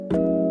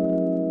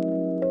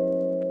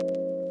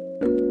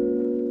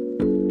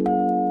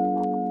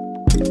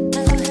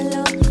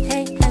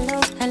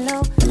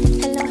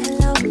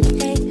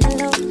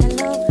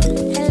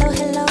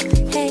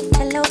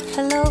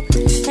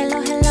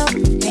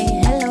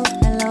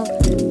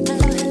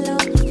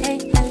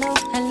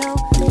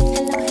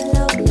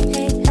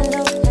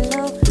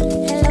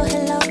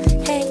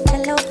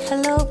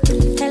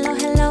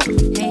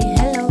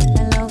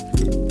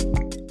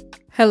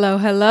Hello,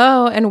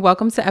 hello, and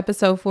welcome to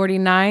episode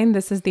 49.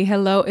 This is the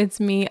Hello, It's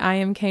Me, I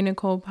Am K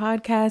Nicole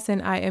podcast, and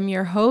I am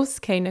your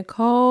host, K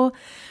Nicole.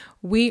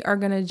 We are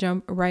going to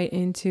jump right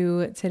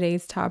into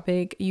today's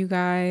topic. You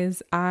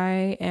guys,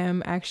 I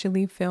am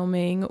actually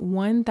filming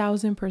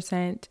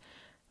 1000%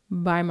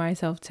 by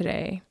myself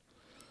today.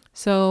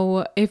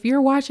 So if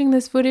you're watching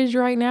this footage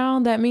right now,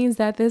 that means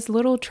that this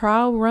little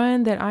trial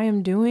run that I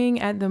am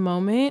doing at the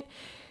moment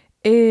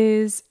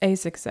is a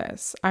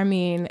success. I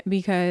mean,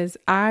 because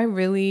I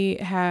really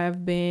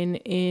have been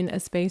in a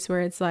space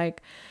where it's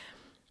like,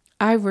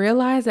 I've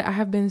realized that I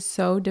have been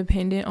so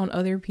dependent on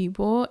other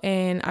people.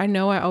 And I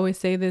know I always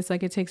say this,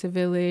 like it takes a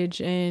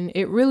village, and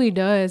it really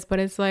does. But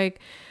it's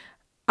like,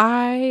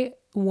 I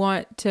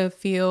want to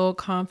feel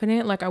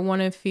confident. Like I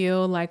want to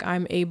feel like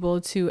I'm able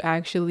to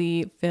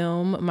actually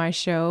film my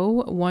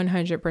show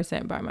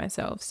 100% by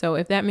myself. So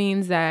if that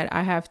means that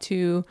I have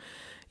to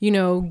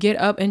get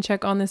up and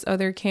check on this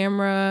other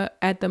camera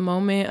at the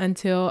moment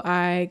until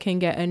I can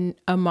get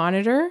a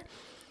monitor,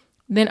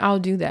 then I'll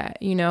do that.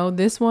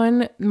 This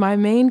one, my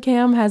main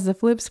cam has a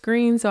flip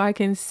screen so I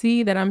can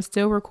see that I'm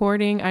still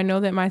recording. I know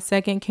that my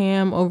second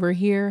cam over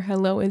here,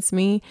 hello, it's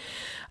me.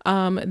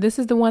 This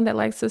is the one that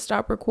likes to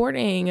stop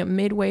recording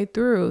midway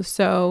through.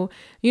 So,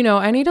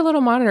 I need a little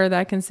monitor that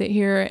I can sit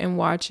here and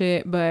watch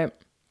it, but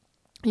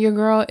your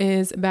girl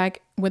is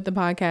back with the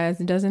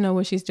podcast, doesn't know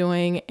what she's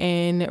doing,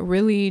 and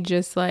really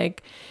just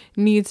like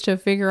needs to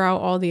figure out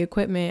all the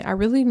equipment. I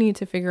really need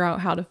to figure out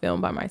how to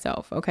film by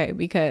myself, okay?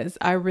 Because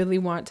I really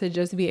want to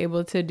just be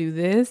able to do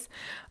this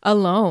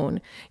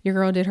alone. Your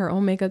girl did her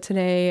own makeup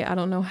today. I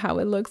don't know how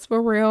it looks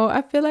for real.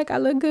 I feel like I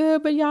look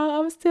good, but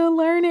y'all, I'm still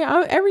learning.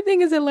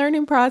 Everything is a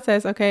learning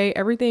process, okay?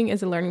 Everything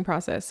is a learning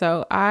process.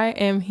 So I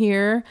am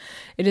here.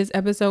 It is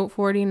episode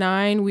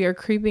 49. We are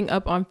creeping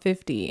up on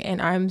 50,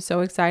 and I'm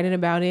so excited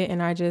about it.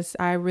 And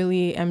I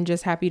really am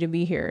just happy to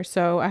be here.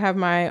 So I have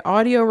my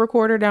audio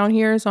recorder down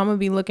here, so I'm gonna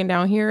be looking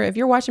down here. If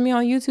you're watching me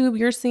on YouTube,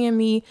 you're seeing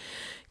me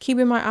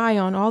keeping my eye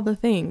on all the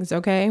things,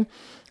 okay?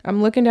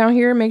 I'm looking down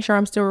here, make sure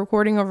I'm still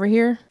recording over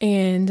here,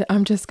 and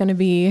I'm just gonna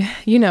be,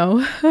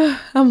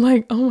 I'm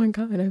like, oh my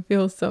God, I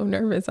feel so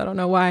nervous. I don't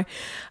know why.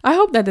 I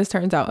hope that this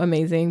turns out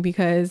amazing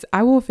because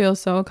I will feel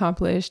so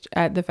accomplished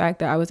at the fact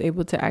that I was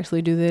able to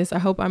actually do this. I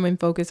hope I'm in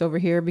focus over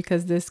here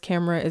because this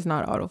camera is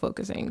not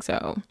autofocusing.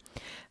 So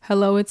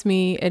hello, it's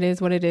me. It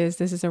is what it is.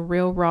 This is a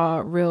real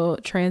raw, real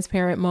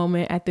transparent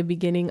moment at the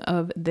beginning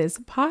of this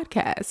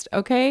podcast.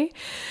 Okay.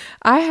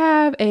 I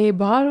have a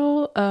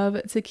bottle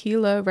of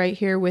tequila right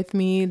here with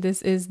me.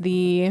 This is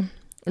the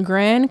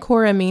Gran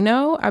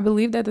Coramino. I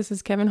believe that this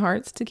is Kevin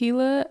Hart's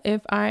tequila,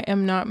 if I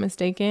am not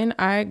mistaken.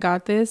 I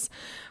got this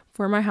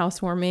for my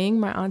housewarming.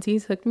 My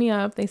aunties hooked me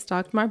up. They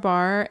stocked my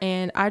bar,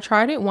 and I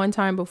tried it one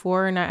time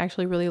before and I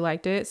actually really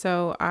liked it.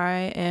 So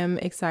I am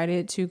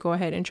excited to go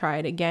ahead and try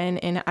it again.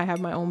 And I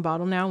have my own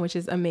bottle now, which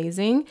is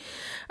amazing.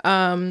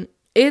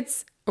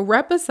 It's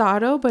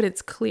Reposado, but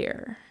it's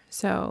clear.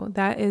 So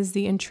that is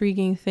the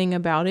intriguing thing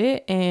about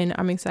it, and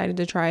I'm excited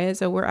to try it.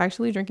 So we're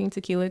actually drinking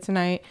tequila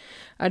tonight.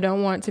 I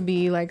don't want to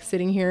be like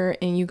sitting here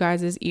in you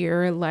guys'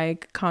 ear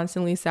like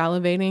constantly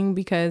salivating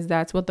because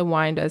that's what the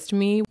wine does to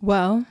me.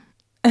 Well,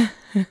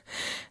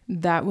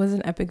 that was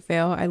an epic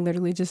fail. I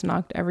literally just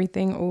knocked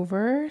everything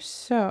over.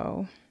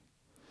 So,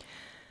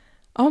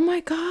 oh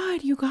my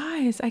God, you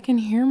guys, I can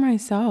hear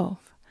myself.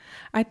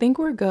 I think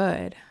we're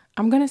good.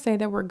 I'm going to say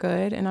that we're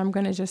good, and I'm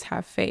going to just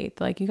have faith.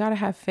 Like, you got to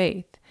have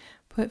faith.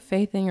 Put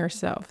faith in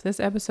yourself. This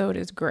episode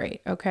is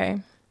great,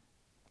 okay?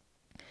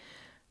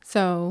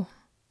 So,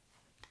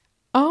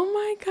 oh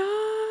my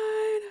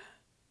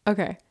God.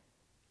 Okay.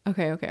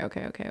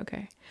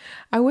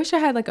 I wish I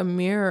had like a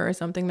mirror or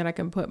something that I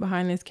can put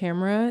behind this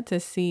camera to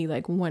see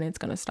like when it's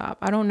gonna stop.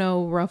 I don't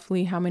know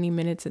roughly how many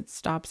minutes it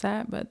stops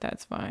at, but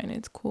that's fine.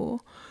 It's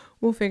cool.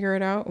 We'll figure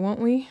it out,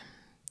 won't we?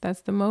 That's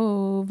the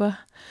move.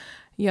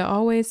 You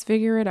always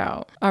figure it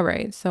out. All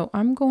right, so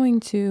I'm going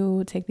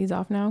to take these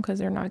off now because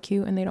they're not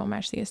cute and they don't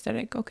match the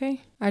aesthetic,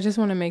 okay? I just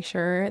want to make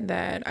sure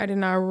that I did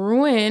not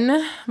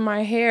ruin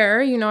my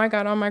hair. I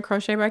got on my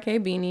Crochet by K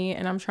beanie,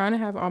 and I'm trying to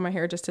have all my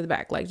hair just to the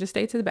back. Like, just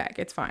stay to the back.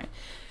 It's fine.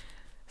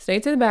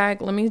 Stay to the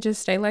back. Let me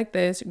just stay like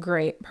this.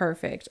 Great.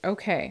 Perfect.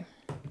 Okay.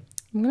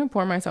 I'm going to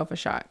pour myself a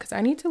shot because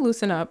I need to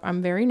loosen up.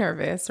 I'm very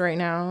nervous right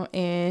now.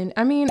 And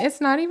I mean, it's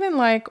not even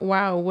like,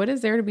 wow, what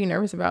is there to be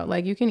nervous about?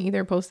 Like, you can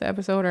either post the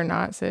episode or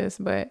not, sis.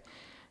 But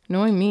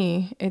knowing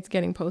me, it's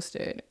getting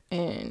posted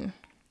and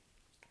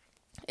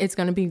it's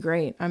going to be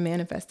great. I'm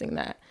manifesting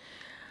that.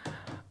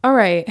 All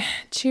right.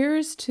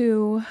 Cheers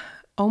to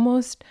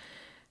almost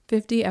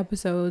 50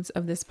 episodes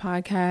of this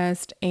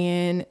podcast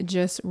and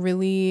just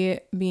really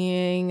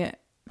being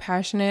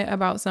passionate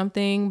about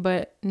something,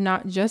 but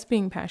not just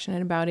being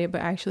passionate about it, but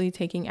actually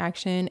taking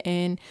action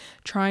and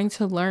trying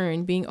to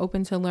learn, being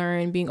open to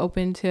learn, being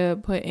open to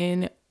put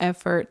in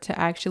effort to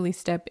actually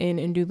step in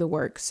and do the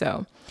work.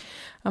 So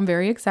I'm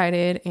very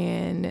excited,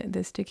 and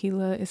this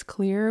tequila is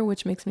clear,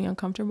 which makes me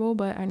uncomfortable,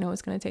 but I know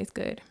it's going to taste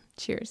good.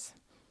 Cheers.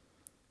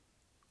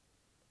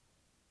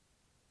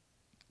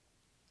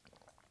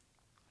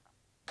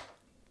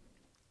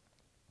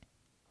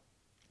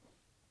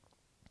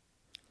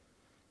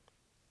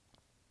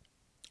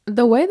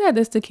 The way that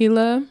this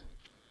tequila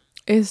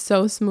is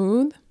so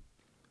smooth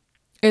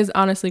is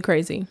honestly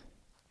crazy.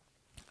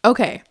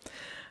 Okay,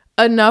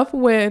 enough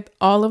with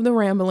all of the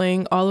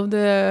rambling, all of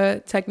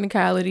the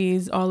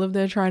technicalities, all of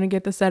the trying to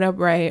get the setup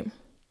right.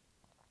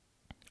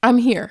 I'm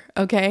here,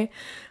 okay?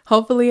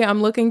 Hopefully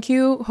I'm looking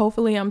cute.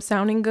 Hopefully I'm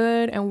sounding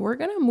good, and we're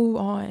going to move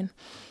on.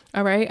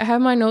 All right, I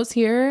have my notes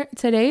here.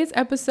 Today's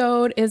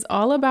episode is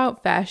all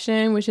about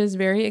fashion, which is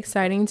very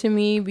exciting to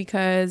me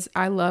because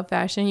I love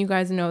fashion. You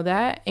guys know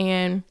that.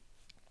 And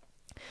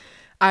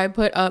I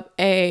put up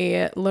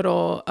a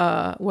little,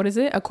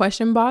 a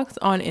question box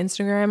on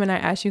Instagram, and I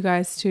asked you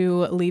guys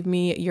to leave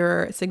me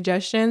your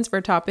suggestions for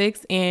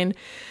topics. And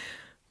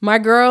my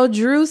girl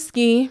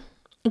Drewski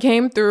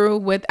came through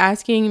with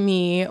asking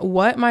me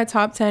what my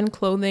top 10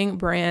 clothing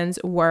brands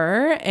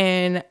were.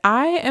 And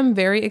I am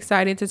very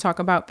excited to talk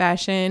about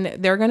fashion.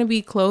 They're going to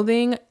be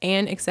clothing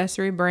and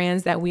accessory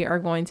brands that we are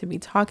going to be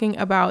talking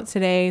about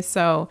today.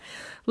 So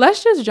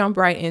let's just jump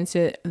right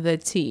into the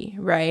tea,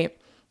 right?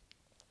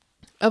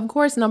 Of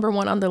course, number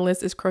one on the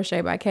list is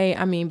Crochet by K.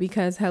 I mean,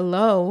 because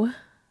hello,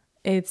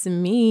 it's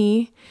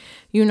me.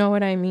 You know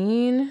what I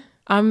mean?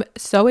 I'm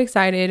so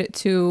excited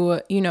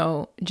to,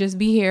 just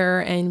be here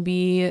and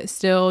be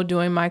still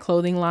doing my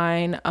clothing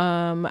line.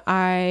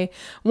 I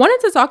wanted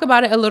to talk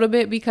about it a little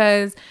bit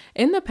because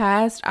in the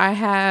past I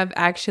have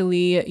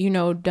actually,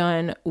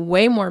 done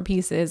way more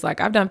pieces. Like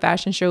I've done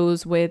fashion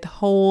shows with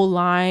whole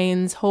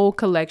lines, whole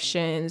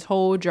collections,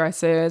 whole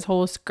dresses,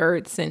 whole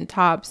skirts and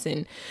tops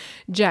and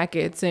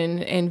jackets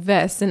and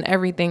vests and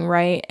everything,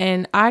 right?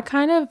 And I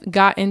kind of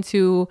got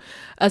into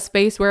a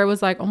space where it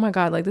was like, oh my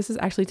God, like this is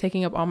actually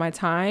taking up all my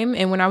time.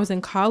 And when I was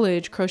in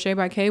college, Crochet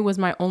by K was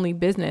my only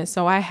business.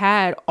 So I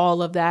had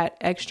all of that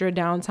extra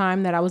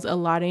downtime that I was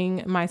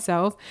allotting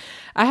myself.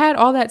 I had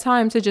all that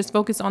time to just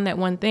focus on that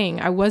one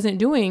thing. I wasn't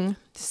doing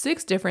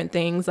 6 different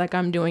things like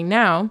I'm doing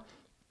now.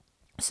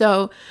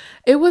 So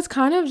it was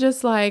kind of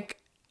just like,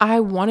 I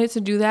wanted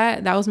to do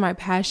that. That was my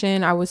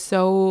passion. I was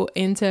so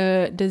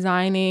into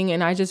designing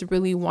and I just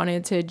really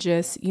wanted to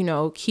just,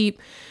 keep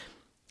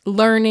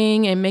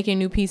learning and making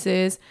new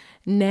pieces.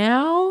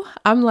 Now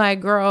I'm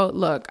like, girl,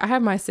 look, I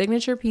have my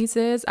signature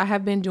pieces. I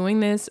have been doing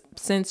this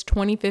since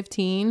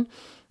 2015.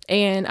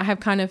 And I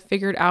have kind of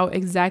figured out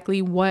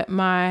exactly what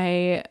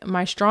my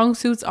strong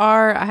suits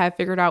are. I have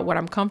figured out what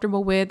I'm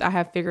comfortable with. I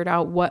have figured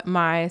out what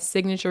my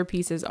signature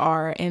pieces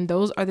are. And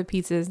those are the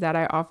pieces that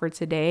I offer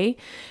today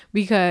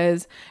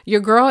because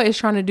your girl is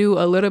trying to do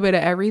a little bit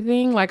of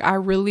everything. Like I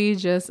really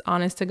just,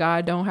 honest to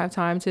God, don't have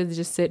time to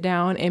just sit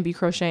down and be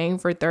crocheting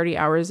for 30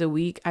 hours a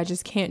week. I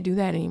just can't do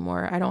that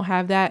anymore. I don't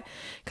have that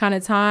kind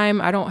of time.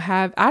 I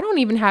don't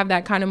even have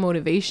that kind of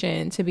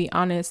motivation, to be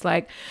honest.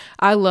 Like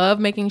I love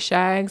making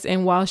shags,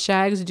 and while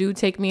shags do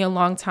take me a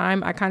long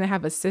time, I kind of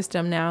have a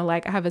system now.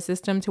 Like I have a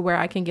system to where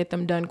I can get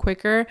them done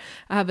quicker.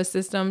 I have a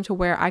system to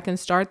where I can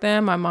start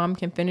them. My mom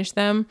can finish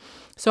them.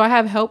 So I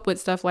have help with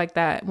stuff like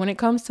that. When it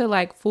comes to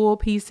like full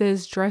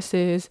pieces,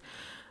 dresses,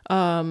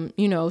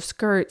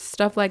 skirts,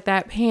 stuff like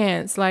that,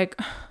 pants, like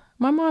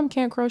my mom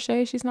can't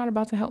crochet. She's not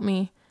about to help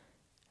me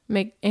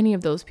make any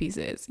of those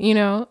pieces,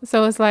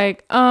 So it's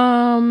like,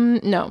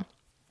 no.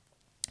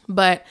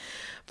 But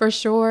for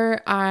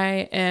sure,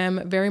 I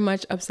am very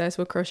much obsessed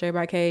with Crochet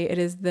by K. It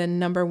is the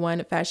number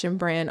one fashion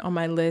brand on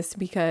my list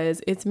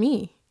because it's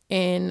me.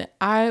 And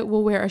I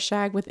will wear a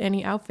shag with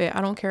any outfit.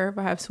 I don't care if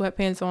I have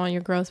sweatpants on,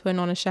 your girl's putting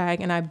on a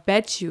shag. And I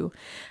bet you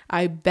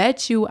I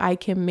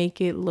can make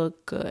it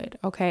look good.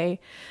 Okay.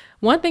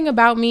 One thing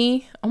about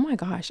me, oh my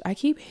gosh, I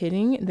keep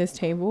hitting this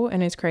table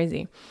and it's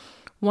crazy.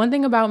 One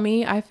thing about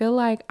me, I feel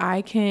like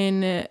I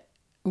can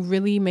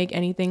really make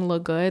anything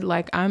look good.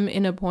 Like I'm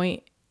in a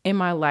point in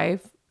my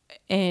life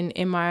and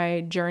in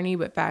my journey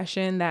with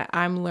fashion that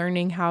I'm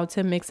learning how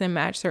to mix and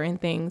match certain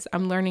things.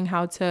 I'm learning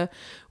how to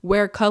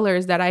wear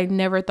colors that I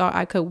never thought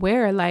I could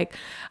wear. Like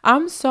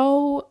I'm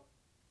so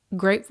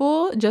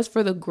grateful just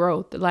for the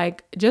growth.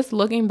 Like just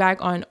looking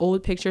back on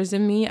old pictures of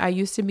me, I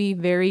used to be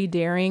very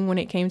daring when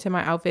it came to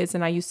my outfits,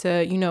 and I used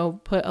to,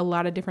 put a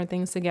lot of different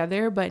things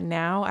together. But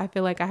now I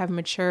feel like I have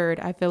matured.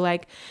 I feel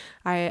like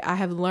I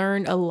have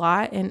learned a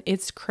lot, and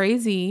it's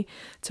crazy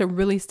to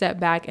really step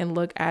back and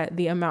look at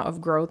the amount of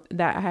growth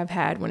that I have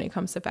had when it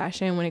comes to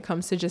fashion, when it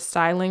comes to just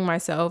styling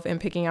myself and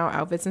picking out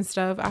outfits and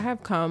stuff. I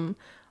have come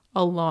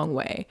a long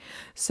way.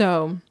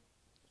 So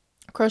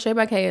Crochet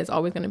by K is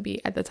always going to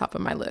be at the top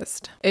of my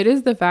list. It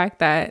is the fact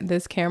that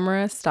this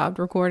camera stopped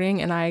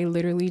recording and I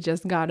literally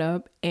just got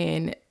up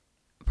and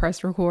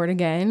pressed record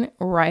again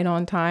right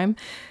on time.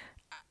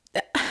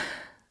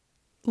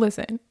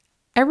 Listen,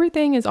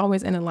 everything is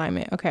always in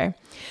alignment, okay?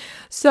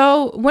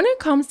 So when it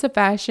comes to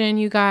fashion,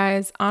 you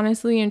guys,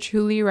 honestly and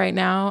truly right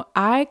now,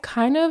 I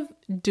kind of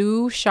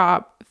do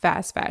shop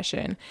fast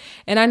fashion.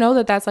 And I know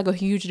that that's like a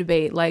huge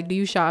debate. Like, do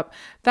you shop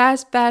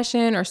fast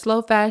fashion or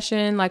slow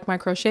fashion? Like my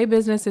crochet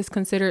business is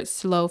considered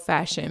slow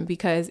fashion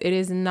because it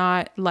is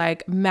not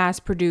like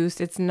mass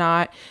produced. It's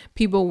not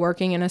people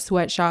working in a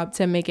sweatshop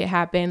to make it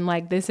happen.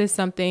 Like this is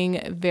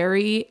something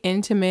very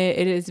intimate.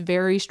 It is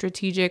very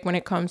strategic when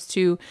it comes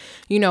to,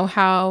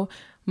 how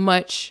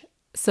much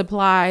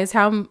supplies,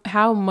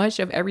 how much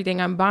of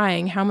everything I'm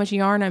buying, how much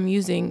yarn I'm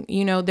using.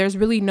 You know, there's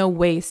really no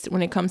waste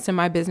when it comes to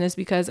my business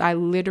because I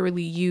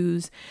literally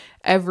use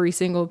every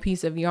single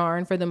piece of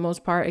yarn for the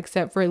most part,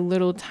 except for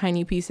little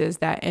tiny pieces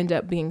that end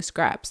up being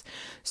scraps.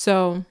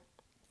 So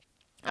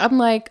I'm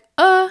like,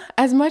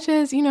 as much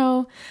as, you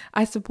know,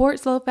 I support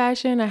slow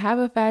fashion, I have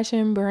a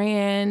fashion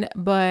brand,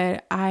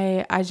 but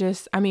I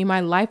mean,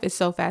 my life is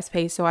so fast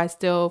paced. So I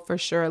still for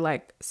sure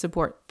like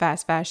support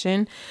fast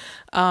fashion.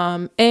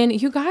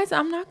 And you guys,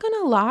 I'm not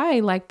gonna lie,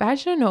 like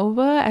Fashion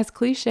Nova, as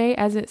cliche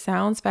as it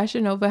sounds,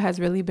 Fashion Nova has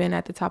really been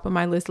at the top of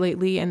my list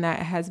lately. And that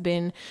has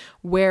been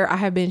where I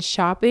have been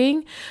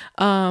shopping.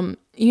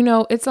 You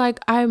know, it's like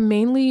I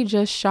mainly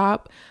just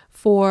shop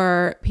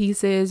for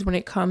pieces when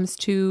it comes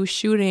to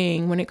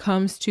shooting, when it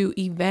comes to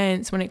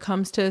events, when it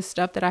comes to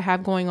stuff that I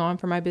have going on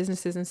for my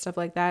businesses and stuff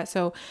like that.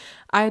 So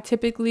I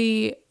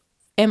typically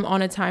am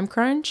on a time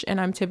crunch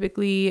and I'm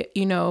typically,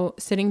 you know,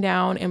 sitting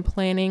down and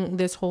planning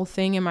this whole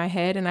thing in my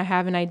head and I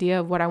have an idea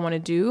of what I want to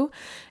do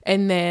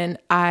and then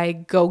I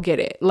go get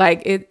it.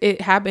 Like it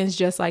happens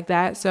just like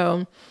that.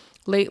 So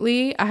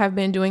lately, I have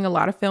been doing a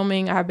lot of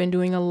filming. I have been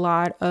doing a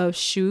lot of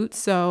shoots.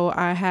 So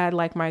I had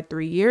like my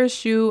 3 years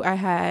shoot. I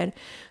had,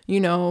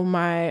 you know,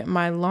 my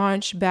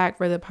launch back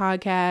for the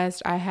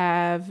podcast. I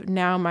have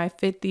now my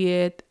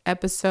 50th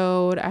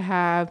episode. I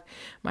have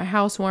my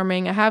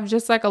housewarming. I have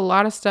just like a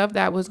lot of stuff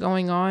that was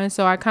going on.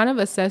 So I kind of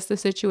assessed the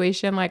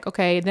situation like,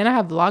 okay, then I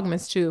have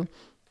Vlogmas too.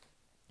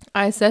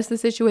 I assessed the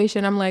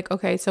situation. I'm like,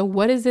 okay, so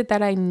what is it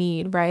that I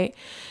need, right?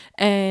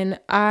 And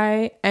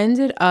I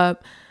ended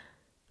up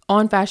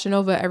on Fashion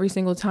Nova every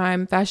single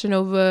time. Fashion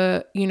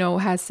Nova, you know,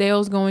 has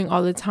sales going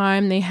all the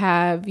time. They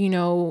have, you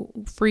know,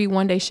 free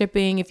 1-day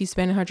shipping if you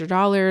spend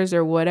 $100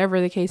 or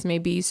whatever the case may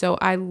be. So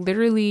I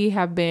literally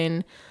have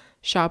been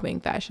shopping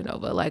Fashion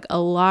Nova. Like a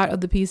lot of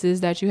the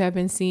pieces that you have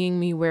been seeing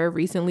me wear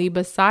recently,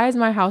 besides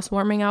my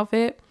housewarming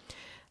outfit,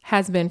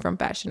 has been from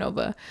Fashion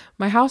Nova.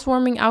 My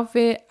housewarming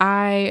outfit,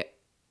 I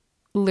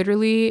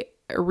literally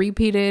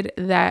repeated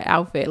that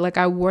outfit. Like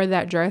I wore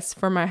that dress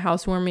for my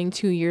housewarming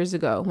 2 years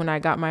ago when I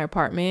got my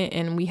apartment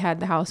and we had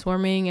the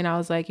housewarming, and I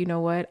was like, you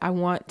know what? I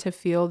want to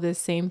feel this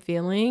same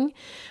feeling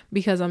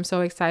because I'm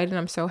so excited.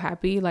 I'm so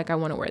happy. Like I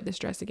want to wear this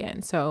dress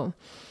again. So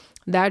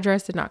that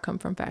dress did not come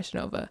from Fashion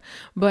Nova,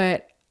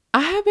 but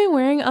I have been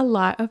wearing a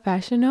lot of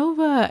Fashion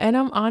Nova and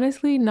I'm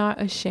honestly not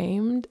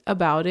ashamed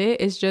about it.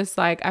 It's just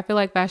like, I feel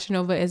like Fashion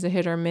Nova is a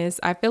hit or miss.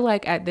 I feel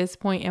like at this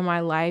point in my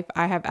life,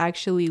 I have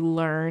actually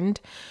learned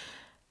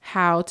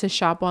how to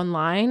shop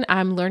online.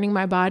 I'm learning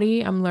my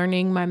body. I'm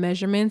learning my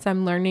measurements.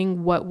 I'm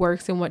learning what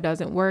works and what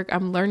doesn't work.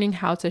 I'm learning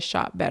how to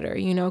shop better,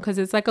 you know, because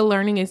it's like a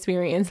learning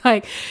experience.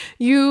 Like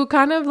you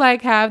kind of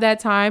like have that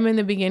time in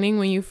the beginning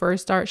when you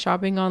first start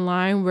shopping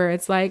online where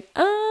it's like,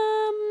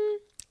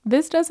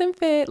 this doesn't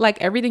fit.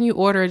 Like everything you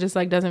order just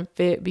like doesn't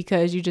fit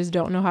because you just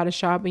don't know how to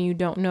shop and you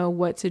don't know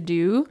what to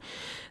do.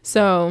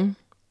 So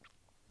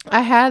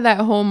I had that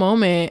whole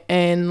moment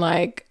and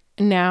like,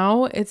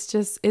 now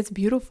it's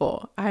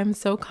beautiful. I'm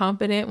so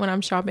confident when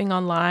I'm shopping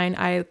online.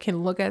 I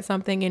can look at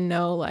something and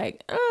know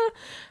like,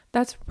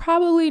 that's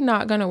probably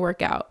not going to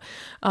work out.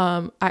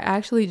 I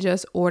actually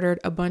just ordered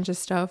a bunch of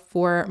stuff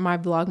for my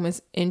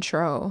Vlogmas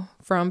intro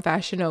from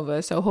Fashion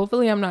Nova. So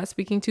hopefully I'm not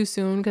speaking too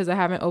soon because I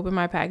haven't opened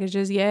my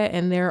packages yet.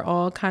 And they're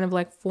all kind of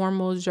like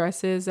formal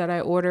dresses that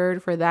I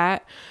ordered for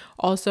that.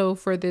 Also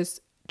for this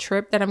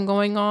trip that I'm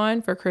going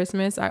on for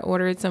Christmas, I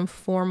ordered some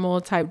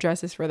formal type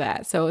dresses for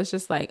that. So it's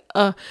just like,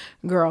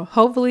 girl,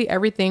 hopefully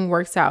everything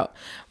works out.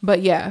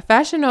 But yeah,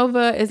 Fashion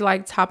Nova is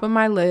like top of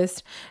my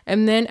list.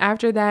 And then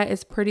after that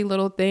is Pretty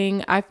Little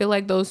Thing. I feel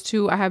like those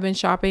two I have been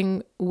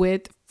shopping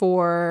with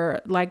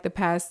for like the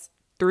past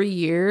 3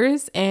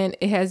 years and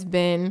it has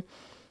been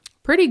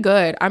pretty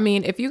good. I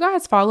mean, if you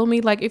guys follow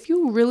me, like if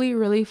you really,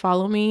 really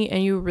follow me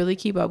and you really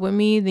keep up with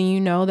me, then you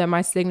know that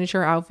my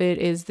signature outfit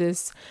is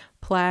this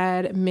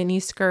plaid mini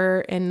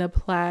skirt and the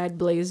plaid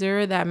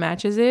blazer that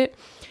matches it.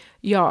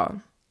 Y'all,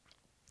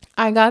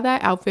 I got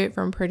that outfit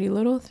from Pretty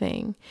Little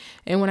Thing.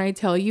 And when I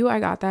tell you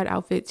I got that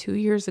outfit 2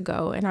 years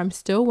ago and I'm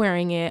still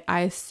wearing it,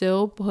 I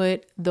still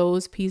put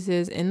those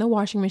pieces in the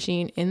washing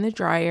machine, in the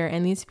dryer,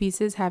 and these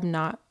pieces have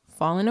not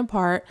fallen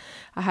apart.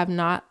 I have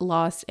not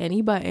lost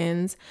any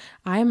buttons.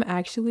 I am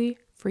actually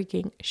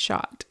freaking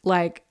shocked.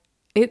 Like,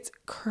 it's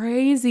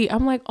crazy.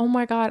 I'm like, oh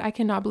my God, I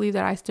cannot believe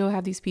that I still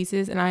have these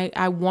pieces and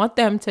I want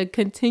them to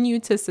continue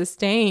to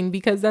sustain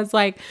because that's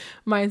like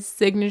my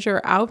signature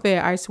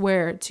outfit. I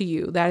swear to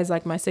you, that is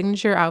like my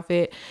signature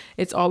outfit.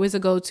 It's always a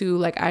go-to.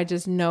 Like, I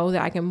just know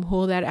that I can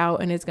pull that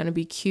out and it's going to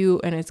be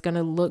cute and it's going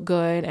to look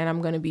good and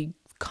I'm going to be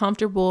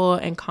comfortable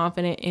and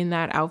confident in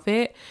that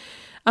outfit.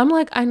 I'm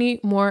like, I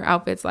need more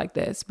outfits like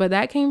this, but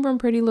that came from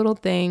Pretty Little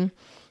Thing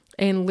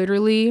and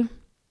literally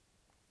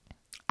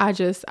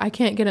I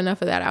can't get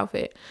enough of that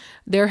outfit.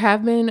 There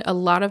have been a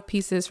lot of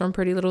pieces from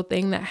Pretty Little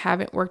Thing that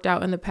haven't worked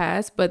out in the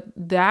past, but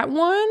that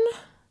one,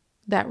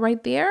 that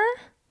right there,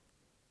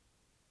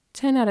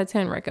 10 out of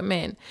 10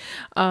 recommend.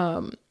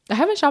 I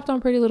haven't shopped on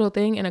Pretty Little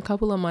Thing in a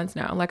couple of months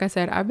now. Like I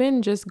said, I've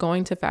been just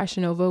going to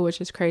Fashion Nova, which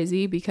is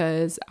crazy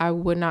because I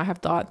would not have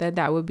thought that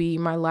that would be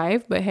my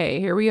life. But hey,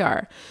 here we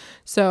are.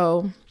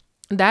 So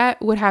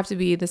that would have to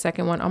be the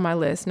second one on my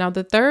list. Now,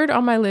 the third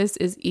on my list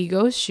is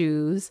Ego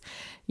shoes.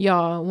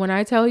 Y'all, when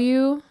I tell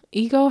you,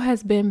 Ego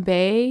has been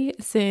bae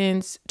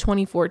since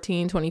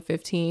 2014,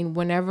 2015.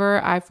 Whenever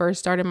I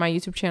first started my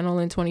YouTube channel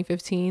in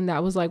 2015,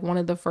 that was like one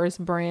of the first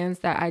brands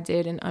that I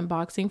did an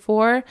unboxing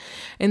for.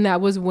 And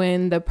that was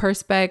when the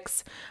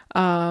Perspex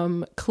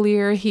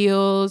clear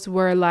heels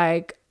were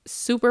like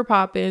super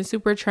popping,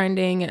 super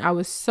trending, and I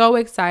was so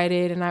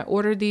excited, and I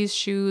ordered these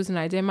shoes and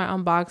I did my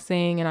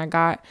unboxing and I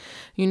got,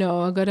 you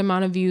know, a good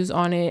amount of views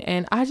on it.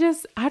 And I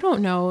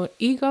don't know,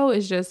 Ego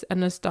is just a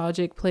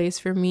nostalgic place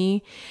for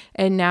me.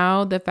 And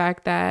now the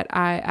fact that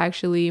I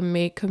actually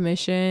make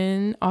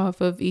commission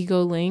off of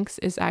Ego links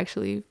is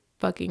actually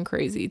fucking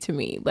crazy to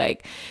me.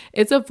 Like,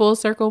 it's a full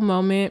circle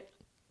moment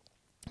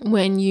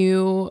when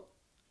you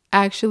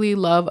actually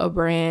love a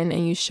brand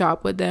and you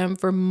shop with them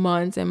for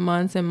months and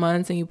months and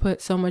months and you put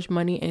so much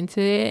money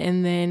into it,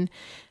 and then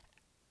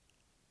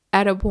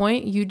at a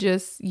point you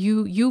just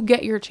you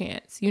get your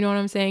chance. You know what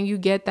I'm saying? You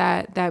get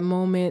that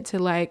moment to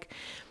like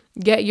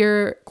get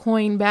your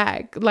coin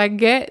back, like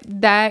get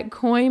that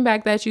coin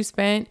back that you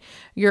spent.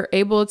 You're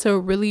able to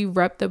really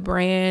rep the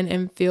brand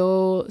and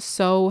feel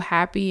so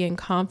happy and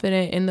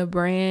confident in the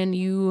brand.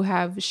 You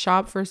have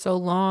shopped for so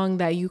long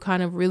that you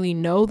kind of really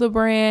know the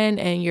brand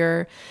and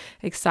you're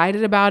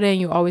excited about it and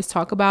you always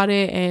talk about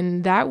it.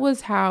 And that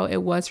was how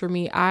it was for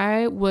me.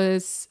 I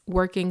was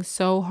working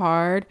so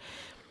hard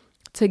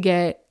to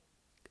get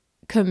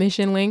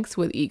commission links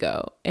with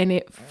Ego, and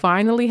it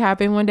finally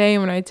happened one day.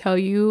 And when I tell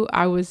you,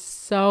 I was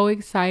so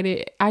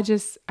excited. I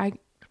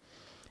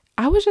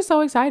was just so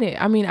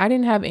excited. I mean, I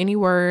didn't have any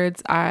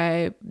words.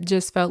 I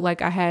just felt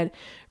like I had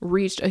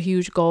reached a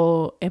huge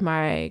goal in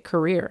my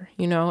career,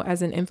 you know,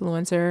 as an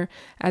influencer,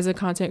 as a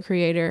content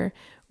creator.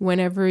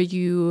 Whenever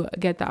you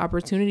get the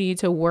opportunity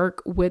to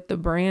work with the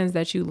brands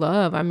that you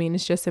love, I mean,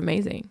 it's just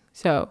amazing.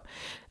 So,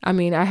 I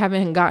mean, I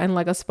haven't gotten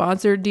like a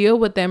sponsored deal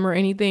with them or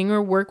anything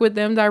or work with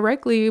them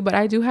directly, but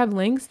I do have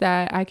links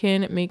that I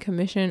can make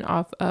commission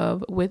off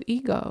of with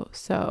Ego.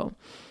 So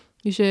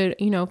you should,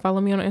 you know,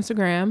 follow me on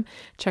Instagram,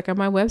 check out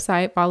my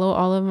website, follow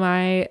all of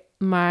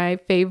my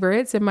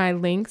favorites and my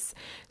links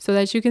so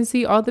that you can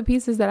see all the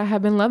pieces that I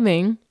have been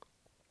loving.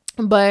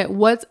 But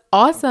what's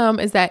awesome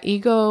is that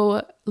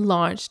Ego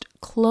launched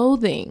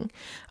clothing,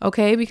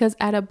 okay? Because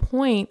at a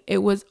point it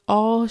was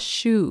all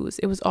shoes.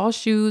 It was all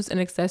shoes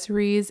and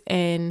accessories,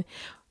 and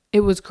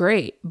it was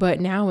great. But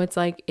now it's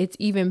like, it's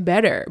even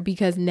better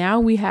because now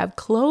we have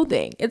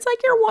clothing. It's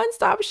like your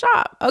one-stop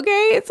shop,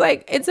 okay? It's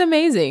like, it's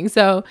amazing.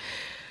 So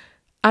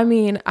I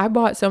mean, I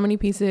bought so many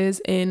pieces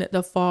in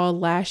the fall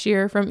last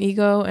year from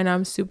Ego, and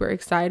I'm super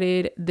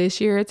excited this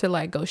year to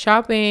like go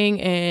shopping.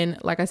 And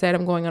like I said,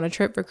 I'm going on a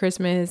trip for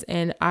Christmas,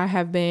 and I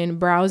have been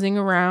browsing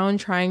around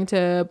trying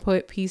to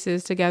put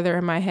pieces together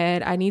in my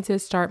head. I need to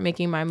start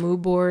making my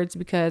mood boards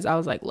because I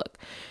was like, look,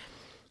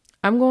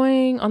 I'm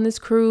going on this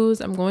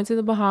cruise. I'm going to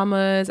the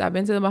Bahamas. I've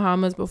been to the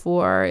Bahamas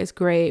before. It's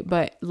great.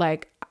 But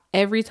like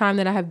every time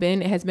that I have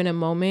been, it has been a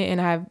moment,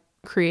 and I have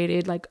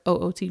created like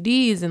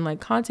OOTDs and like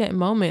content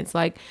moments.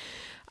 Like,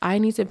 I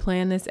need to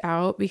plan this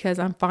out because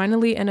I'm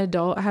finally an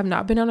adult. I have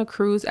not been on a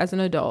cruise as an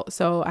adult.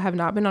 So I have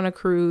not been on a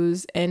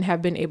cruise and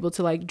have been able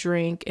to like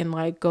drink and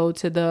like go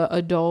to the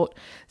adult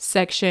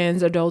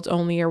sections, adults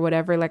only or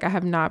whatever. Like, I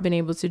have not been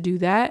able to do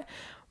that.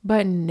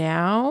 But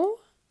now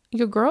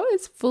your girl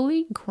is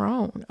fully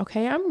grown.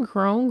 Okay. I'm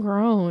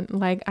grown.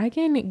 Like, I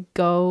can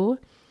go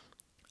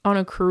on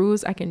a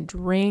cruise, I can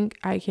drink,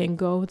 I can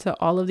go to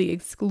all of the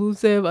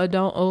exclusive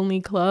adult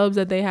only clubs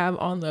that they have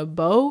on the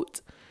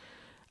boat.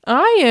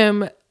 I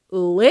am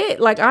lit.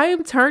 Like, I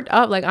am turned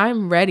up. Like,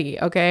 I'm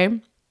ready. Okay.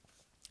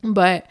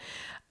 But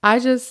I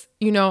just,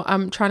 you know,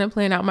 I'm trying to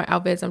plan out my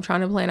outfits. I'm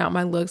trying to plan out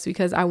my looks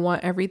because I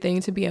want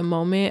everything to be a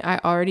moment. I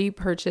already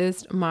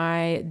purchased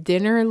my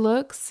dinner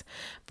looks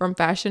from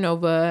Fashion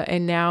Nova,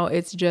 and now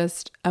it's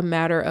just a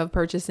matter of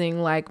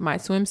purchasing like my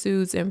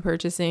swimsuits and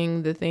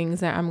purchasing the things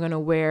that I'm going to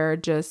wear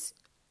just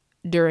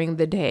during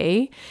the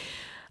day.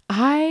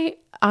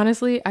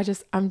 Honestly,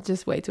 I'm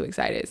just way too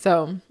excited.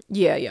 So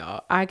yeah,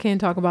 y'all, I can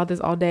talk about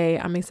this all day.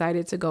 I'm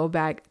excited to go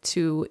back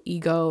to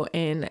Ego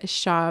and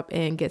shop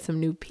and get some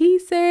new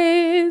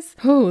pieces.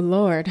 Oh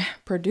Lord,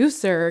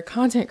 producer,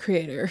 content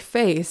creator,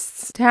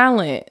 face,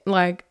 talent,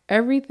 like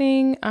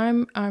everything.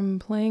 I'm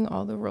playing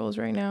all the roles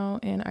right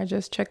now, and I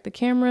just checked the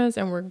cameras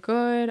and we're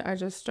good. I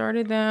just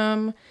started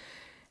them,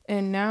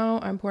 and now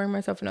I'm pouring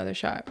myself another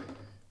shot.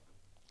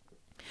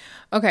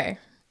 Okay,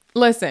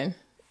 listen.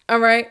 All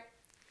right.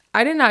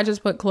 I did not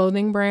just put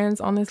clothing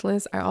brands on this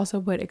list. I also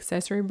put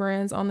accessory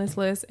brands on this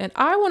list, and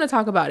I want to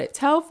talk about it.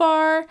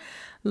 Telfar,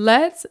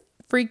 let's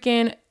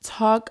freaking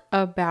talk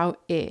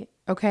about it,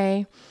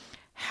 okay?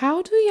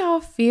 How do y'all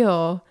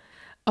feel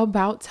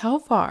about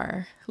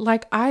Telfar?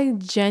 Like, I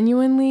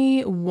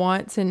genuinely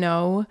want to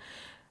know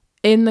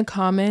in the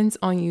comments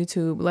on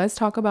YouTube, let's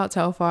talk about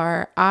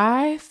Telfar.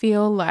 I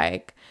feel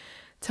like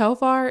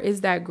Telfar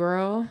is that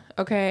girl,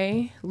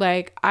 okay?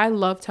 Like, I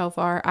love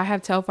Telfar. I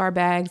have Telfar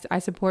bags. I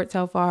support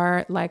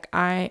Telfar. Like,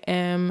 I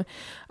am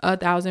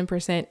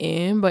 1,000%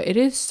 in, but it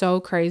is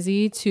so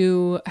crazy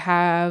to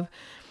have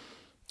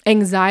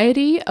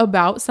anxiety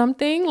about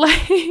something.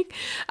 Like,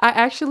 I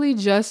actually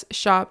just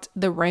shopped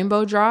the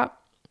Rainbow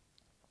Drop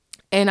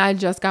and I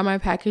just got my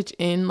package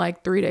in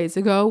like 3 days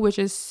ago, which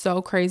is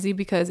so crazy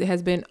because it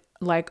has been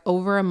like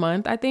over a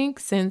month, I think,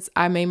 since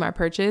I made my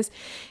purchase.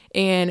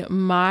 And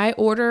my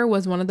order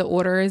was one of the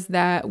orders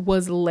that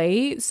was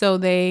late. So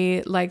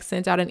they like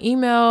sent out an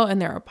email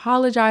and they're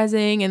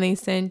apologizing and they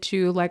sent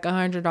you like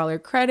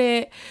 $100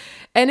 credit.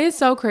 And it's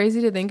so crazy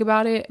to think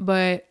about it.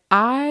 But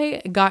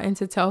I got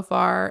into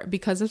Telfar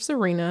because of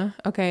Serena.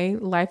 Okay.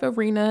 Life of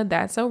Rena.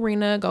 That's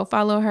Serena. Go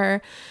follow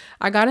her.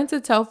 I got into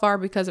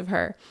Telfar because of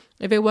her.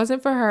 If it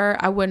wasn't for her,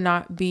 I would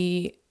not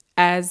be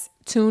as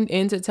tuned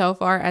into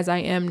Telfar as I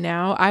am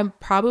now. I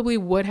probably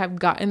would have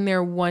gotten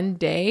there one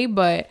day,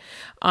 but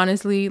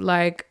honestly,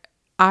 like,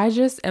 I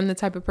just am the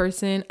type of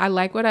person, I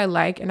like what I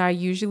like, and I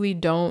usually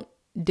don't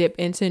dip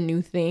into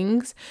new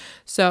things.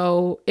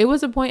 So it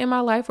was a point in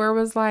my life where it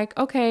was like,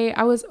 okay,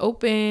 I was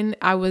open,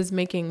 I was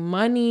making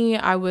money,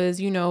 I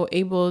was,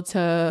 able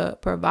to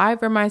provide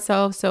for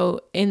myself. So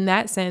in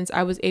that sense,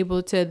 I was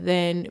able to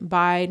then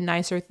buy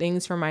nicer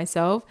things for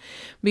myself,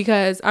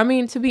 because I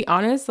mean, to be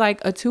honest, like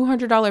a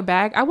 $200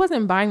 bag, I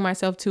wasn't buying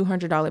myself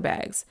 $200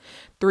 bags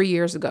 3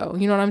 years ago.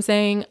 You know what I'm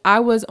saying? I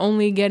was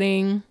only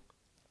getting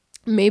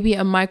maybe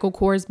a Michael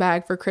Kors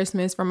bag for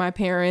Christmas from my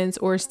parents,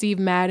 or Steve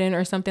Madden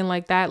or something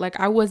like that. Like,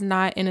 I was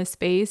not in a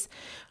space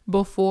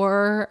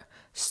before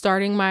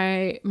starting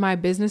my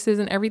businesses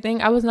and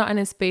everything. I was not in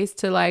a space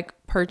to like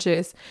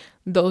purchase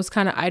those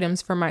kind of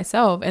items for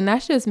myself. And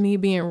that's just me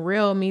being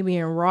real, me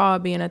being raw,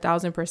 being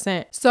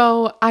 1,000%.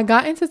 So I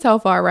got into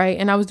Telfar, right?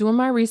 And I was doing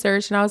my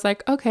research and I was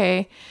like,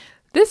 okay,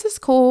 this is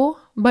cool.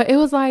 But it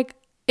was like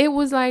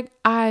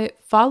I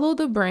follow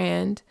the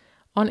brand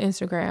on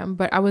Instagram,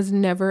 but I was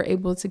never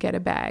able to get a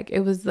bag. It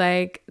was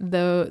like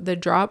the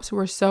drops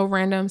were so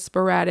random,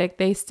 sporadic.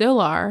 They still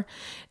are.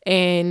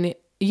 And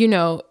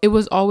it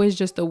was always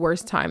just the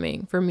worst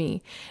timing for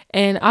me.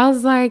 And I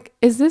was like,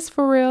 is this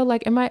for real?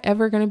 Like, am I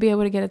ever going to be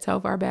able to get a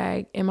Telfar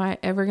bag? Am I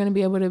ever going to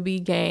be able to be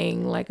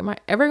gang? Like, am I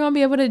ever going to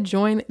be able to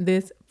join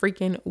this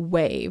freaking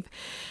wave?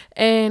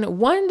 And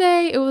one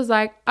day it was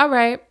like, all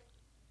right,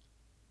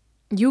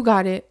 you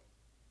got it.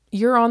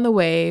 You're on the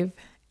wave.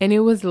 And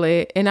it was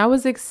lit. And I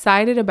was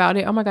excited about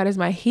it. Oh my God, is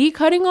my heat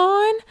cutting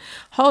on?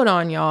 Hold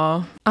on,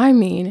 y'all. I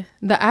mean,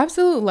 the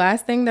absolute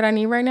last thing that I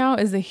need right now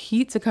is the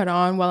heat to cut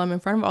on while I'm in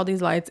front of all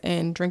these lights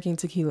and drinking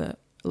tequila.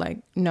 Like,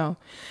 no.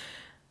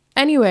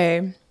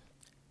 Anyway,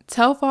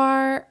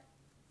 Telfar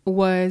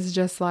was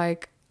just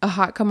like a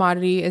hot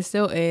commodity. It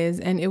still is.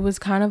 And it was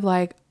kind of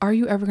like, are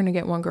you ever going to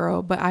get one,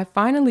 girl? But I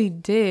finally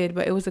did,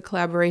 but it was a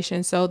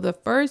collaboration. So the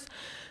first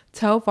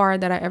Telfar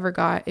that I ever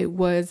got, it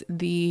was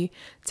the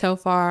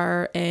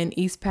Telfar and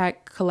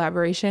Eastpak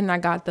collaboration. I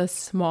got the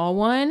small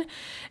one,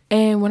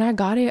 and when I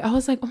got it, I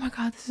was like, oh my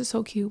God, this is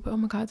so cute, but oh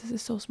my God, this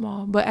is so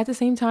small. But at the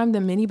same time, the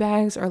mini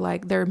bags are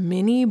like, they're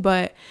mini,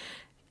 but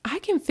I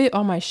can fit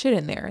all my shit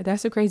in there.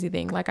 That's the crazy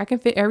thing. Like, I can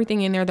fit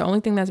everything in there. The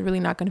only thing that's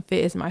really not going to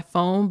fit is my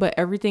phone, but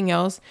everything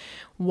else,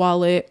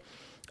 wallet,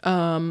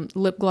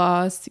 lip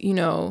gloss,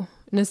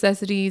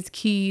 necessities,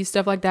 keys,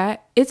 stuff like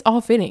that, it's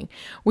all fitting,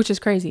 which is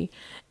crazy.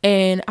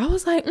 And I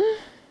was like,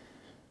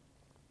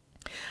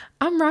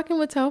 I'm rocking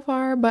with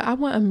Telfar, but I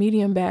want a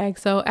medium bag.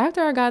 So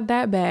after I got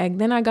that bag,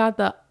 then I got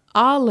the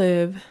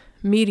olive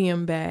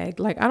medium bag.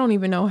 Like, I don't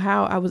even know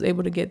how I was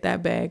able to get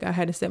that bag. I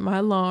had to set my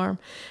alarm.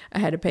 I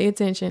had to pay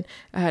attention.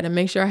 I had to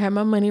make sure I had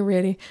my money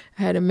ready.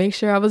 I had to make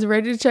sure I was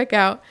ready to check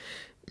out.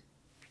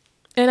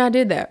 And I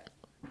did that.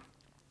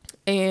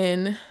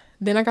 And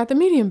then I got the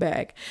medium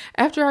bag.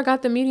 After I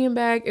got the medium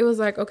bag, it was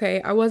like,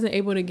 okay, I wasn't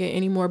able to get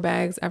any more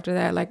bags after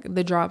that. Like,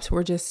 the drops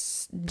were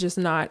just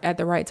not at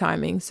the right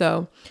timing.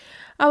 So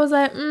I was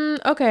like,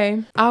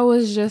 okay. I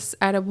was just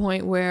at a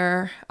point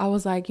where I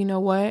was like, you know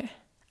what?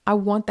 I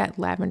want that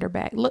lavender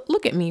bag.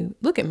 Look at me,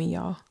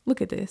 y'all.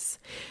 Look at this.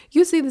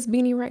 You see this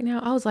beanie right now?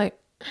 I was like,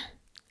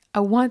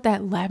 I want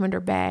that lavender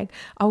bag.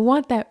 I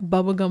want that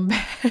bubblegum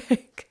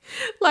bag.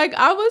 Like,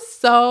 I was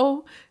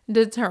so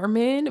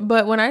determined.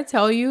 But when I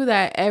tell you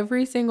that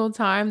every single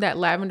time that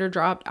lavender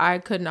dropped, I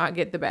could not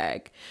get the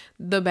bag.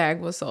 The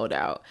bag was sold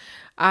out.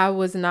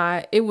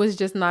 It was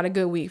just not a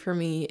good week for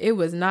me. It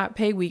was not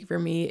pay week for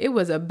me. It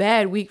was a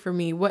bad week for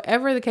me.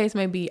 Whatever the case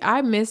may be,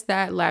 I missed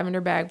that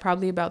lavender bag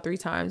probably about 3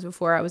 times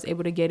before I was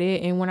able to get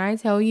it. And when I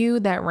tell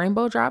you that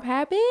rainbow drop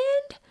happened,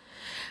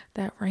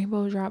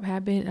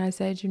 and I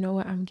said, you know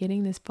what? I'm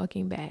getting this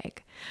fucking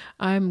bag.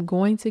 I'm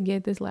going to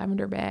get this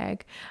lavender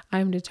bag.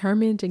 I'm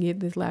determined to get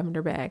this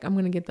lavender bag. I'm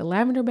going to get the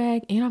lavender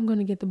bag and I'm going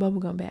to get the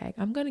bubblegum bag.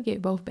 I'm going to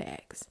get both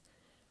bags.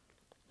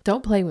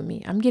 Don't play with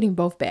me. I'm getting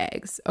both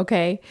bags.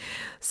 Okay.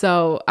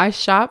 So I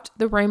shopped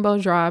the rainbow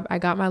drop. I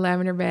got my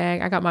lavender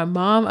bag. I got my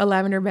mom a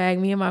lavender bag.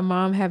 Me and my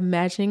mom have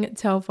matching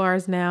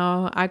Telfars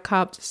now. I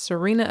copped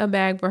Serena a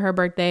bag for her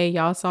birthday.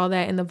 Y'all saw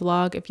that in the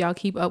vlog. If y'all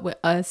keep up with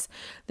us,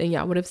 then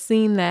y'all would have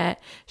seen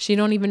that. She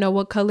don't even know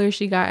what color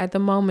she got at the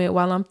moment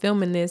while I'm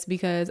filming this,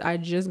 because I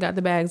just got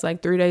the bags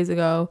like 3 days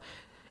ago,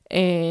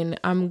 and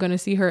I'm going to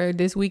see her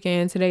this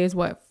weekend. Today is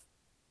what?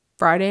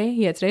 Friday.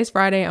 Yeah, today's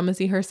Friday. I'm gonna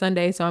see her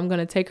Sunday, so I'm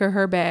gonna take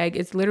her bag.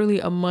 It's literally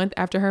a month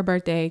after her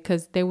birthday,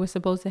 because they were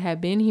supposed to have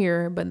been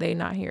here, but they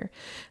not here.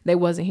 They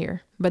wasn't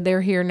here, but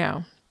they're here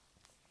now.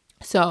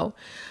 So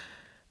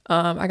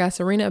I got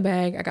Serena a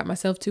bag, I got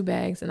myself 2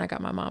 bags, and I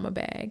got my mom a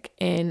bag.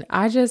 And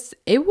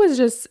it was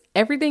just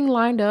everything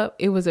lined up.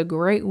 It was a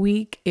great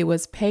week. It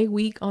was pay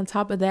week on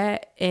top of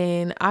that,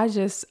 and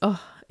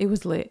it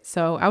was lit.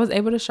 So I was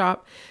able to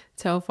shop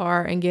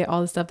Telfar and get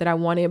all the stuff that I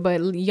wanted.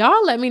 But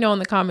y'all let me know in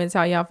the comments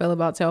how y'all feel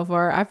about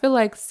Telfar. I feel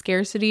like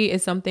scarcity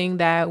is something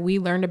that we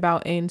learned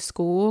about in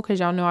school, because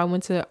y'all know I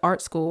went to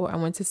art school, I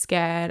went to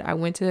SCAD, I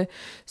went to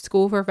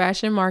school for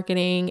fashion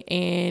marketing,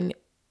 and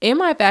in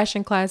my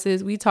fashion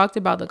classes, we talked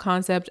about the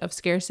concept of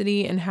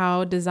scarcity and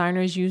how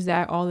designers use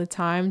that all the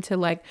time to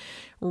like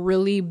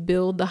really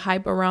build the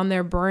hype around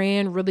their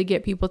brand, really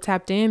get people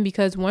tapped in.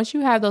 Because once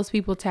you have those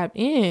people tapped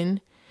in,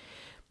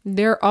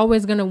 they're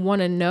always going to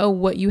want to know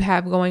what you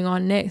have going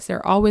on next.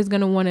 They're always going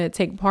to want to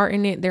take part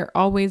in it. They're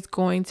always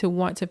going to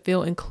want to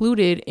feel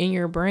included in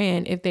your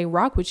brand if they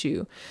rock with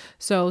you.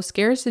 So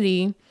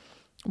scarcity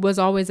was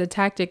always a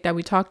tactic that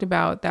we talked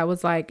about that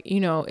was like,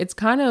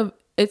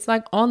 it's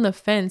like on the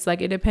fence.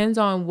 Like, it depends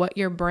on what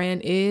your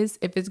brand is,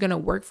 if it's going to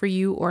work for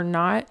you or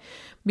not.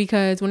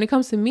 Because when it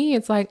comes to me,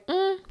 it's like,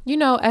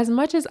 as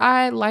much as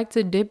I like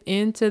to dip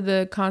into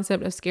the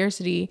concept of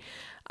scarcity,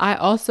 I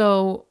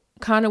also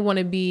kind of want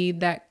to be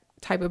that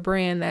type of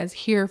brand that's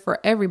here for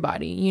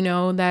everybody,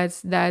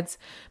 that's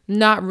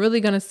not really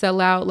going to sell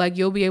out. Like,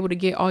 you'll be able to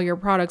get all your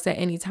products at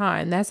any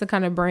time. That's the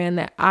kind of brand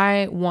that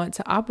I want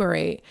to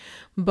operate.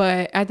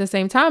 But at the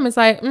same time, it's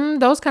like,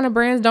 those kind of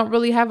brands don't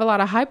really have a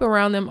lot of hype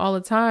around them all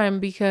the time,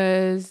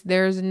 because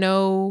there's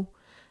no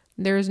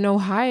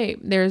hype.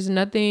 There's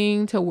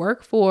nothing to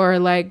work for.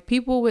 Like,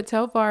 people with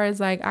Telfar is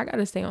like, I got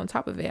to stay on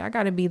top of it. I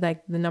got to be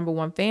like the number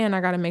one fan.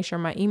 I got to make sure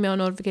my email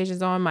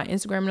notifications on, my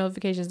Instagram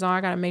notifications on.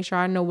 I got to make sure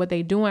I know what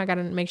they doing. I got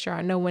to make sure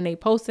I know when they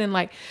posting.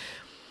 Like,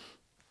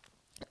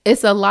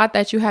 it's a lot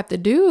that you have to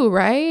do,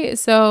 right?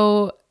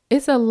 So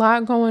it's a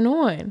lot going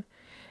on.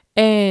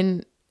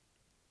 And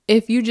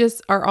if you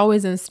just are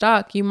always in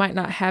stock, you might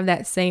not have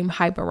that same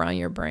hype around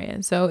your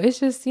brand. So it's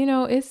just,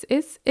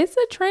 it's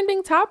a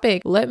trending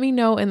topic. Let me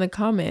know in the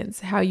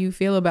comments how you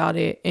feel about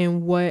it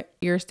and what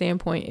your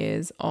standpoint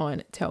is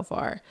on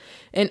Telfar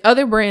and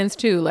other brands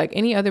too, like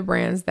any other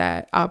brands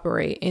that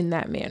operate in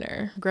that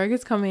manner. Greg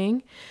is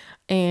coming,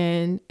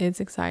 and it's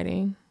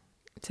exciting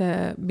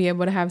to be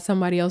able to have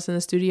somebody else in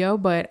the studio.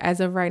 But as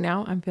of right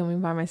now, I'm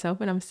filming by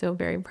myself, and I'm still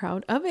very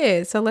proud of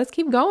it. So let's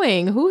keep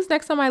going. Who's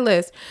next on my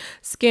list?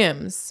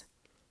 Skims.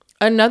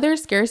 Another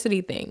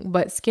scarcity thing,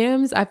 but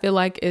Skims I feel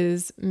like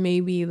is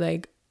maybe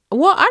like,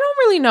 well, I don't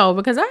really know,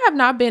 because I have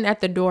not been at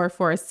the door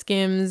for a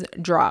Skims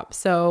drop.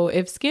 So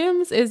if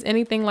Skims is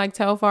anything like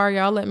Telfar,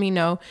 y'all let me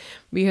know,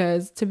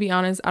 because to be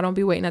honest, I don't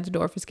be waiting at the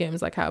door for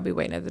Skims like how I'll be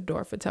waiting at the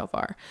door for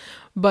Telfar.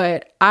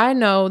 But I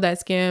know that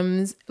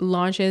Skims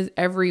launches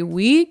every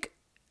week,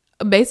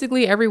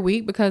 basically every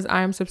week, because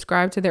I am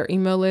subscribed to their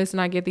email list,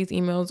 and I get these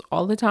emails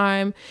all the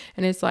time,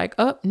 and it's like,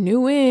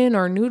 new in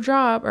or new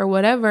drop or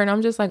whatever. And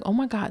I'm just like, oh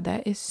my God,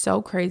 that is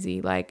so crazy.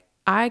 Like,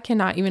 I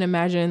cannot even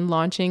imagine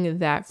launching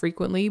that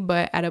frequently,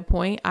 but at a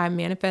point I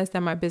manifest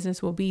that my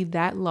business will be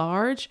that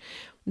large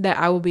that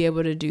I will be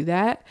able to do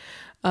that.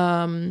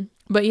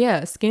 But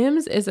yeah,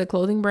 Skims is a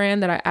clothing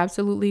brand that I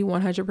absolutely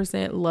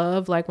 100%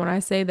 love. Like, when I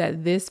say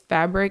that this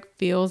fabric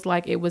feels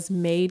like it was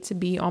made to